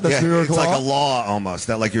that, that's New York it's law? like a law, almost,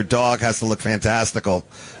 that, like, your dog has to look fantastical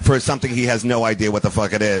for something he has no idea what the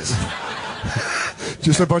fuck it is.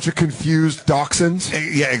 Just a bunch of confused dachshunds?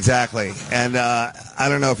 Yeah, exactly. And I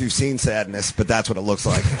don't know if you've seen Sadness, but that's what it looks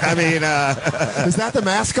like. I mean... is that the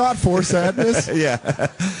mascot for Sadness? Yeah.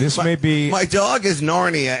 This may be... My dog is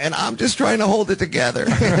Narnia, and I'm just trying to hold it together.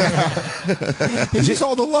 It's just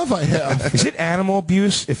all the love I have. Is it animal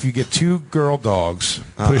abuse if you get 2 girl dogs,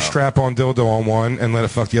 put a strap-on dildo on one, and let it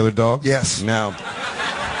fuck the other dog? Yes. No.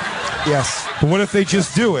 Yes. But what if they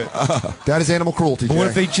just do it? That is animal cruelty, But Jay. what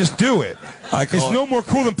if they just do it? It's no more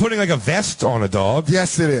cool than putting like a vest on a dog.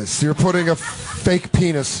 Yes, it is. You're putting a fake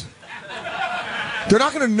penis. They're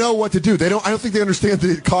not going to know what to do. I don't think they understand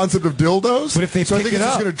the concept of dildos. But if they I think it's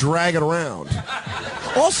just going to drag it around.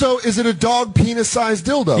 Also, is it a dog penis-sized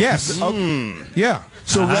dildo? Yes. Yeah.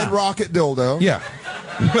 So Red Rocket dildo. Yeah.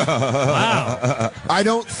 Wow. I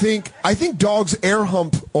think dogs air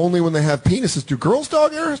hump only when they have penises. Do girls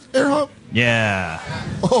dog air hump? Yeah.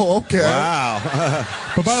 Oh, okay. Wow.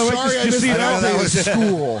 But by the way, Sorry, just so you know, that was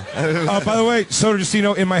school. By the way, Soder, just so you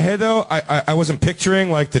know, in my head though, I wasn't picturing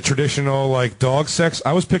like the traditional like dog sex.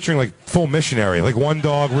 I was picturing like full missionary, like one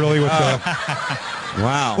dog really with the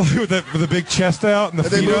wow with the big chest out and the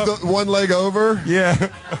feet they up. move one leg over. Yeah.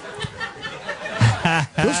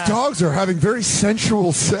 Those dogs are having very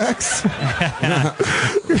sensual sex.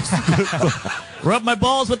 Rub my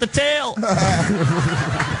balls with the tail.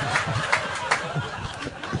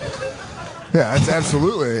 Yeah, that's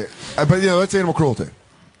absolutely. But that's animal cruelty.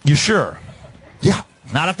 You sure? Yeah.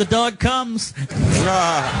 Not if the dog comes.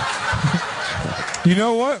 You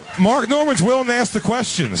know what? Mark Norman's willing to ask the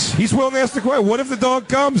questions. He's willing to ask the question. What if the dog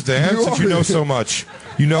comes, Dan? Since you know so much.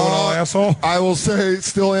 You know it all, asshole? I will say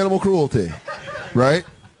still animal cruelty. Right?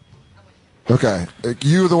 Okay.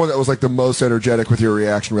 You were the one that was like the most energetic with your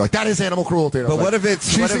reaction. You're like, that is animal cruelty. But what if it's...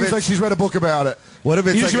 She seems like she's read a book about it. What if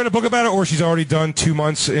it's Either she read a book about it or she's already done 2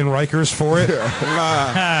 months in Rikers for it.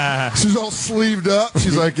 Yeah. She's all sleeved up.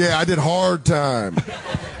 She's like, yeah, I did hard time.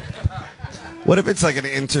 What if it's like an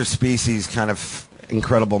interspecies kind of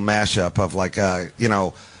incredible mashup of like,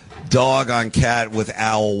 dog on cat with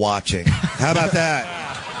owl watching? How about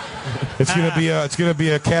that? It's gonna be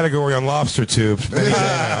a category on lobster tubes.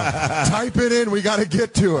 Type it in. We got to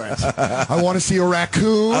get to it. I want to see a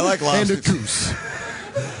raccoon and a goose.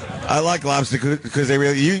 I like lobster because they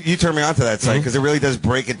really you turn me on to that site because it really does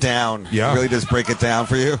break it down. Yeah, it really does break it down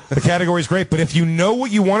for you. The category is great, but if you know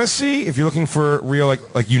what you want to see, if you're looking for real,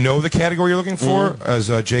 like you know the category you're looking for, as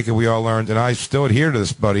Jacob we all learned, and I still adhere to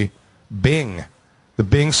this, buddy. Bing, the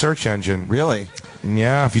Bing search engine. Really?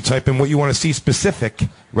 Yeah. If you type in what you want to see specifically,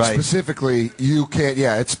 you can't.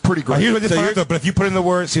 Yeah, it's pretty great. Here's what they find though. But if you put in the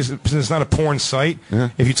word, since it's not a porn site,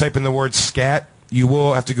 if you type in the word scat, you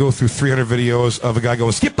will have to go through 300 videos of a guy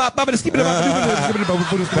going skip bop bop skip it but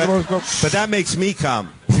that makes me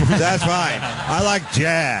come. That's fine. I like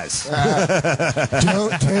jazz.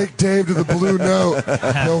 Don't take Dave to the blue note.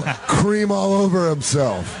 He'll cream all over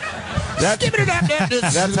himself.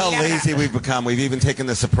 That's how lazy we've become. We've even taken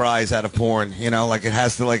the surprise out of porn. It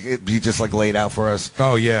has to be just laid out for us.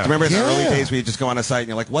 Oh yeah. Remember in the early days where you just go on a site and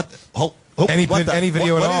you're like, what? Any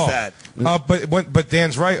video at all. What is that? But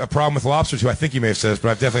Dan's right. A problem with lobster tube, I think you may have said this, but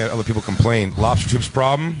I've definitely had other people complain. Lobster tube's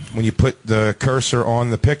problem, when you put the cursor on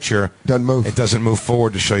the picture, doesn't move. It doesn't move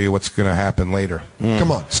forward to show you what's going to happen later.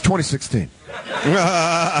 Come on, it's 2016.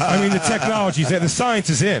 I mean, the technology's there. The science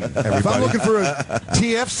is in, everybody. If I'm looking for a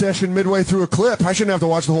TF session midway through a clip, I shouldn't have to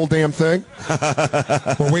watch the whole damn thing.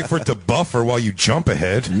 Or wait for it to buffer while you jump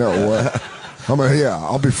ahead. No way.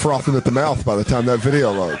 I'll be frothing at the mouth by the time that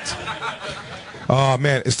video loads. Oh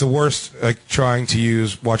man, it's the worst. Like trying to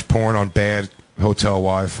watch porn on bad hotel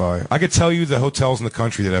Wi-Fi. I could tell you the hotels in the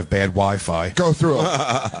country that have bad Wi-Fi. Go through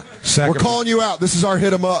them. We're calling you out. This is our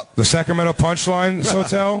hit 'em up. The Sacramento Punchline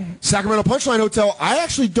Hotel. Sacramento Punchline Hotel. I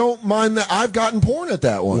actually don't mind that. I've gotten porn at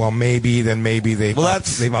that one. Well, maybe they've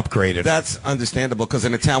upgraded. That's understandable because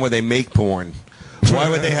in a town where they make porn. Why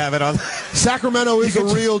would they have it on? Sacramento is a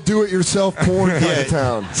real do-it-yourself porn kind of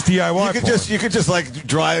town. It's DIY. You could just like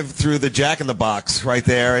drive through the Jack in the Box right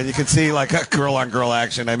there, and you can see like a girl-on-girl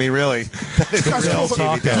action. I mean, really, that is a real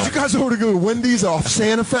TV Did you guys ever go to Wendy's off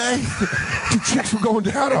Santa Fe? Two chicks were going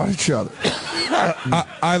down on each other.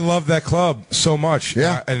 I love that club so much.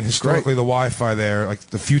 Yeah, and historically the Wi-Fi there, like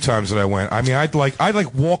the few times that I went, I mean, I'd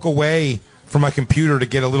walk away from my computer to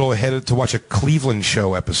get a little ahead to watch a Cleveland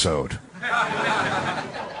show episode.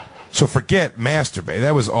 So forget masturbate.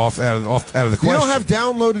 That was off out of the question. You don't have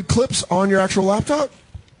downloaded clips on your actual laptop?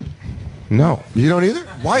 No. You don't either?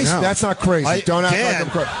 Why? No. That's not crazy. Don't act like I'm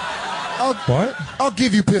crazy. What? I'll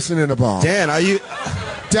give you pissing in a bomb. Dan, are you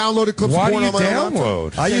downloaded clips? Why of do porn you on my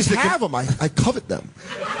download? I used to have them. I covet them.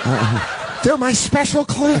 They're my special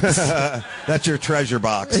clips. That's your treasure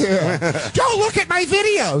box. Yeah. Go look at my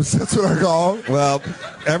videos. That's what I call them. Well,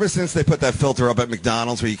 ever since they put that filter up at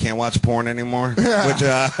McDonald's where you can't watch porn anymore, which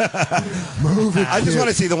Move it, I just want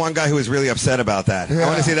to see the one guy who was really upset about that. I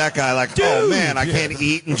want to see that guy like, oh man, I can't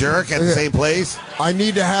eat and jerk at the same place. I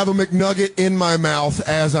need to have a McNugget in my mouth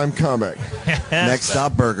as I'm coming. Next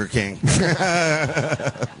stop, Burger King.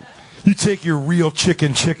 You take your real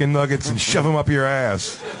chicken nuggets and shove them up your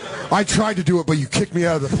ass. I tried to do it, but you kicked me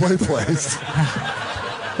out of the play place.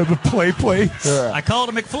 The play place? Yeah. I called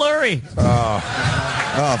a McFlurry.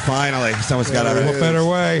 Oh, finally. Someone's got a better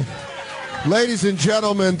way. Ladies and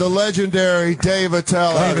gentlemen, the legendary Dave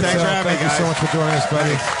Attell. Thanks for having me, Thank you so much for joining us,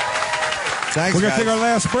 buddy. Thanks, We're going to take our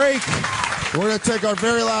last break. We're going to take our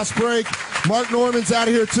very last break. Mark Norman's out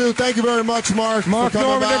of here, too. Thank you very much, Mark. Mark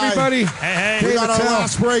Norman, by. everybody. Hey. We got our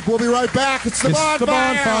last break. We'll be right back. It's the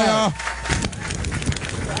Bonfire.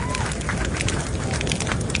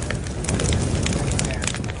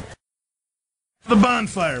 The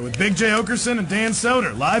Bonfire with Big J. Oakerson and Dan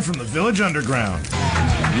Soder, live from the Village Underground.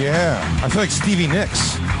 Yeah, I feel like Stevie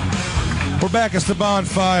Nicks. We're back. It's the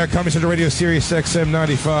Bonfire. Comedy Central Radio, Sirius XM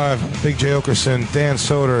 95. Big J. Oakerson. Dan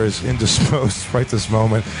Soder is indisposed right this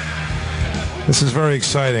moment. This is very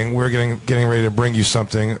exciting. We're getting ready to bring you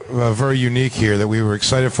something very unique here that we were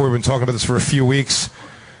excited for. We've been talking about this for a few weeks,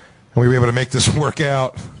 and we were able to make this work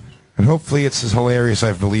out. And hopefully it's as hilarious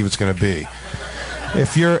as I believe it's going to be.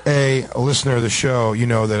 If you're a listener of the show, you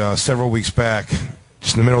know that several weeks back,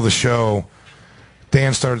 just in the middle of the show,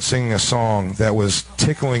 Dan started singing a song that was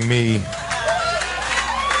tickling me.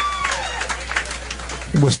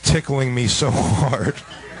 Was tickling me so hard.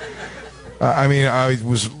 I mean, I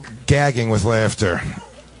was gagging with laughter.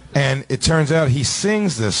 And it turns out he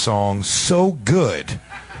sings this song so good,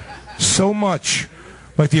 so much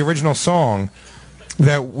like the original song,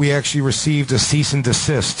 that we actually received a cease and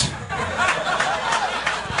desist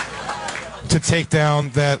to take down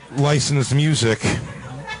that licensed music,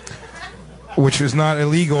 which was not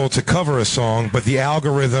illegal to cover a song, but the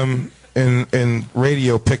algorithm in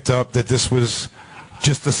radio picked up that this was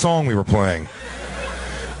just the song we were playing.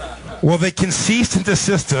 Well, they can cease and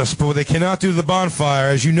desist us, but what they cannot do to the Bonfire,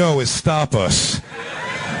 as you know, is stop us.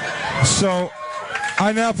 So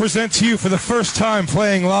I now present to you for the first time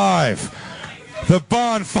playing live, the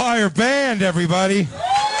Bonfire Band, everybody.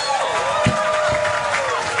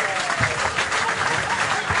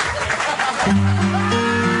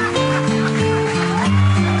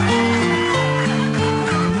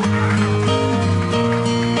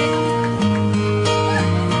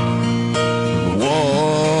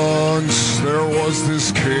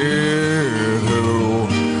 This kid who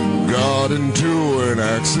got into an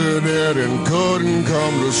accident and couldn't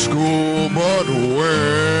come to school, but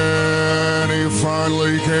when he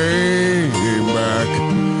finally came back,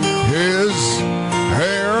 his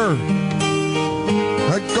hair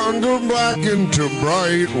had gone to black into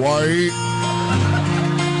bright white.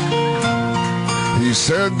 He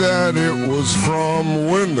said that it was from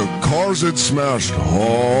when the cars had smashed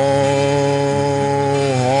hard.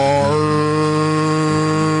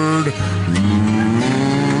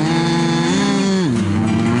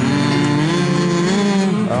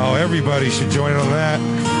 Everybody should join in on that.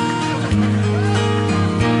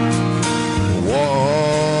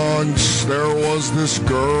 Once there was this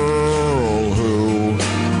girl who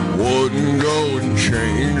wouldn't go and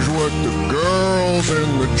change with the girls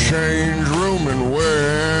in the change room, and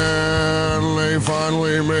when they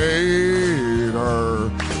finally made her,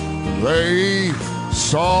 they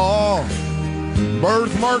saw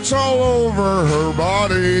birthmarks all over her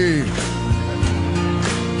body.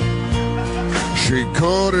 She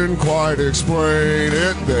couldn't quite explain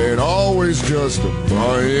it, they'd always just been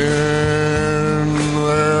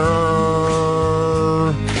there.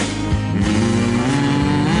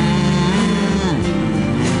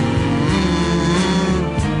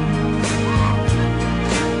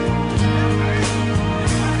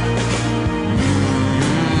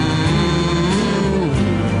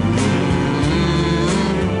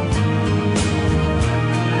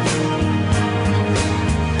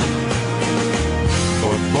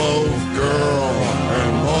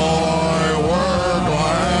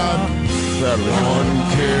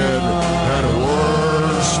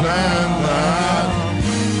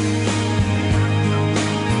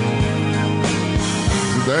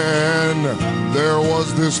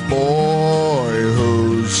 This boy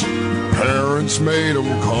whose parents made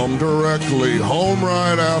him come directly home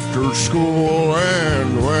right after school,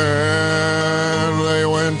 and when they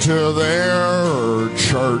went to their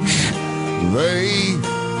church, they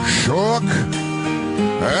shook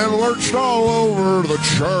and lurched all over the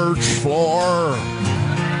church floor.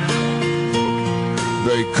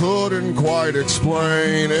 They couldn't quite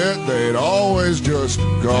explain it, they'd always just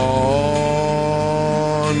gone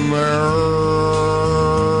there.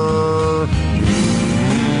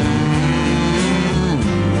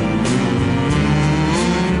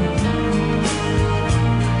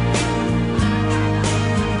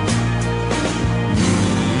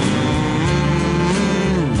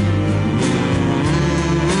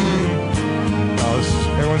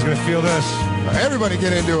 Feel this. Everybody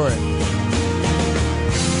get into it.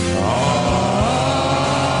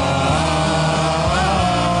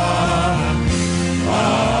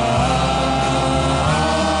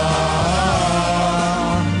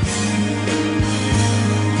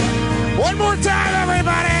 One more time,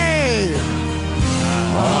 everybody.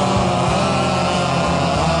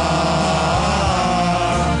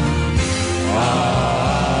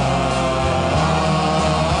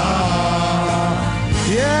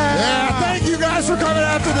 For coming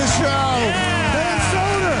out to the show. Dan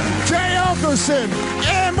Soder, Jay Oakerson,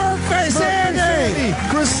 Amber Face Andy,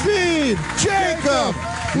 Christine, Jacob,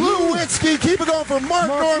 Lou Brzezinski. Keep it going for Mark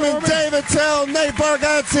Norman, David Tell, Nate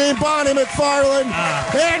Bargatze, Bonnie McFarland,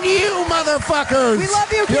 and you motherfuckers. We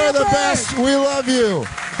love you, You're the campers. best. We love you.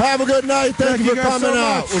 Have a good night. Thank you for guys coming so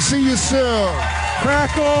out. much. We'll see you soon.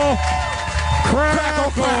 Crackle.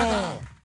 Crackle, crackle.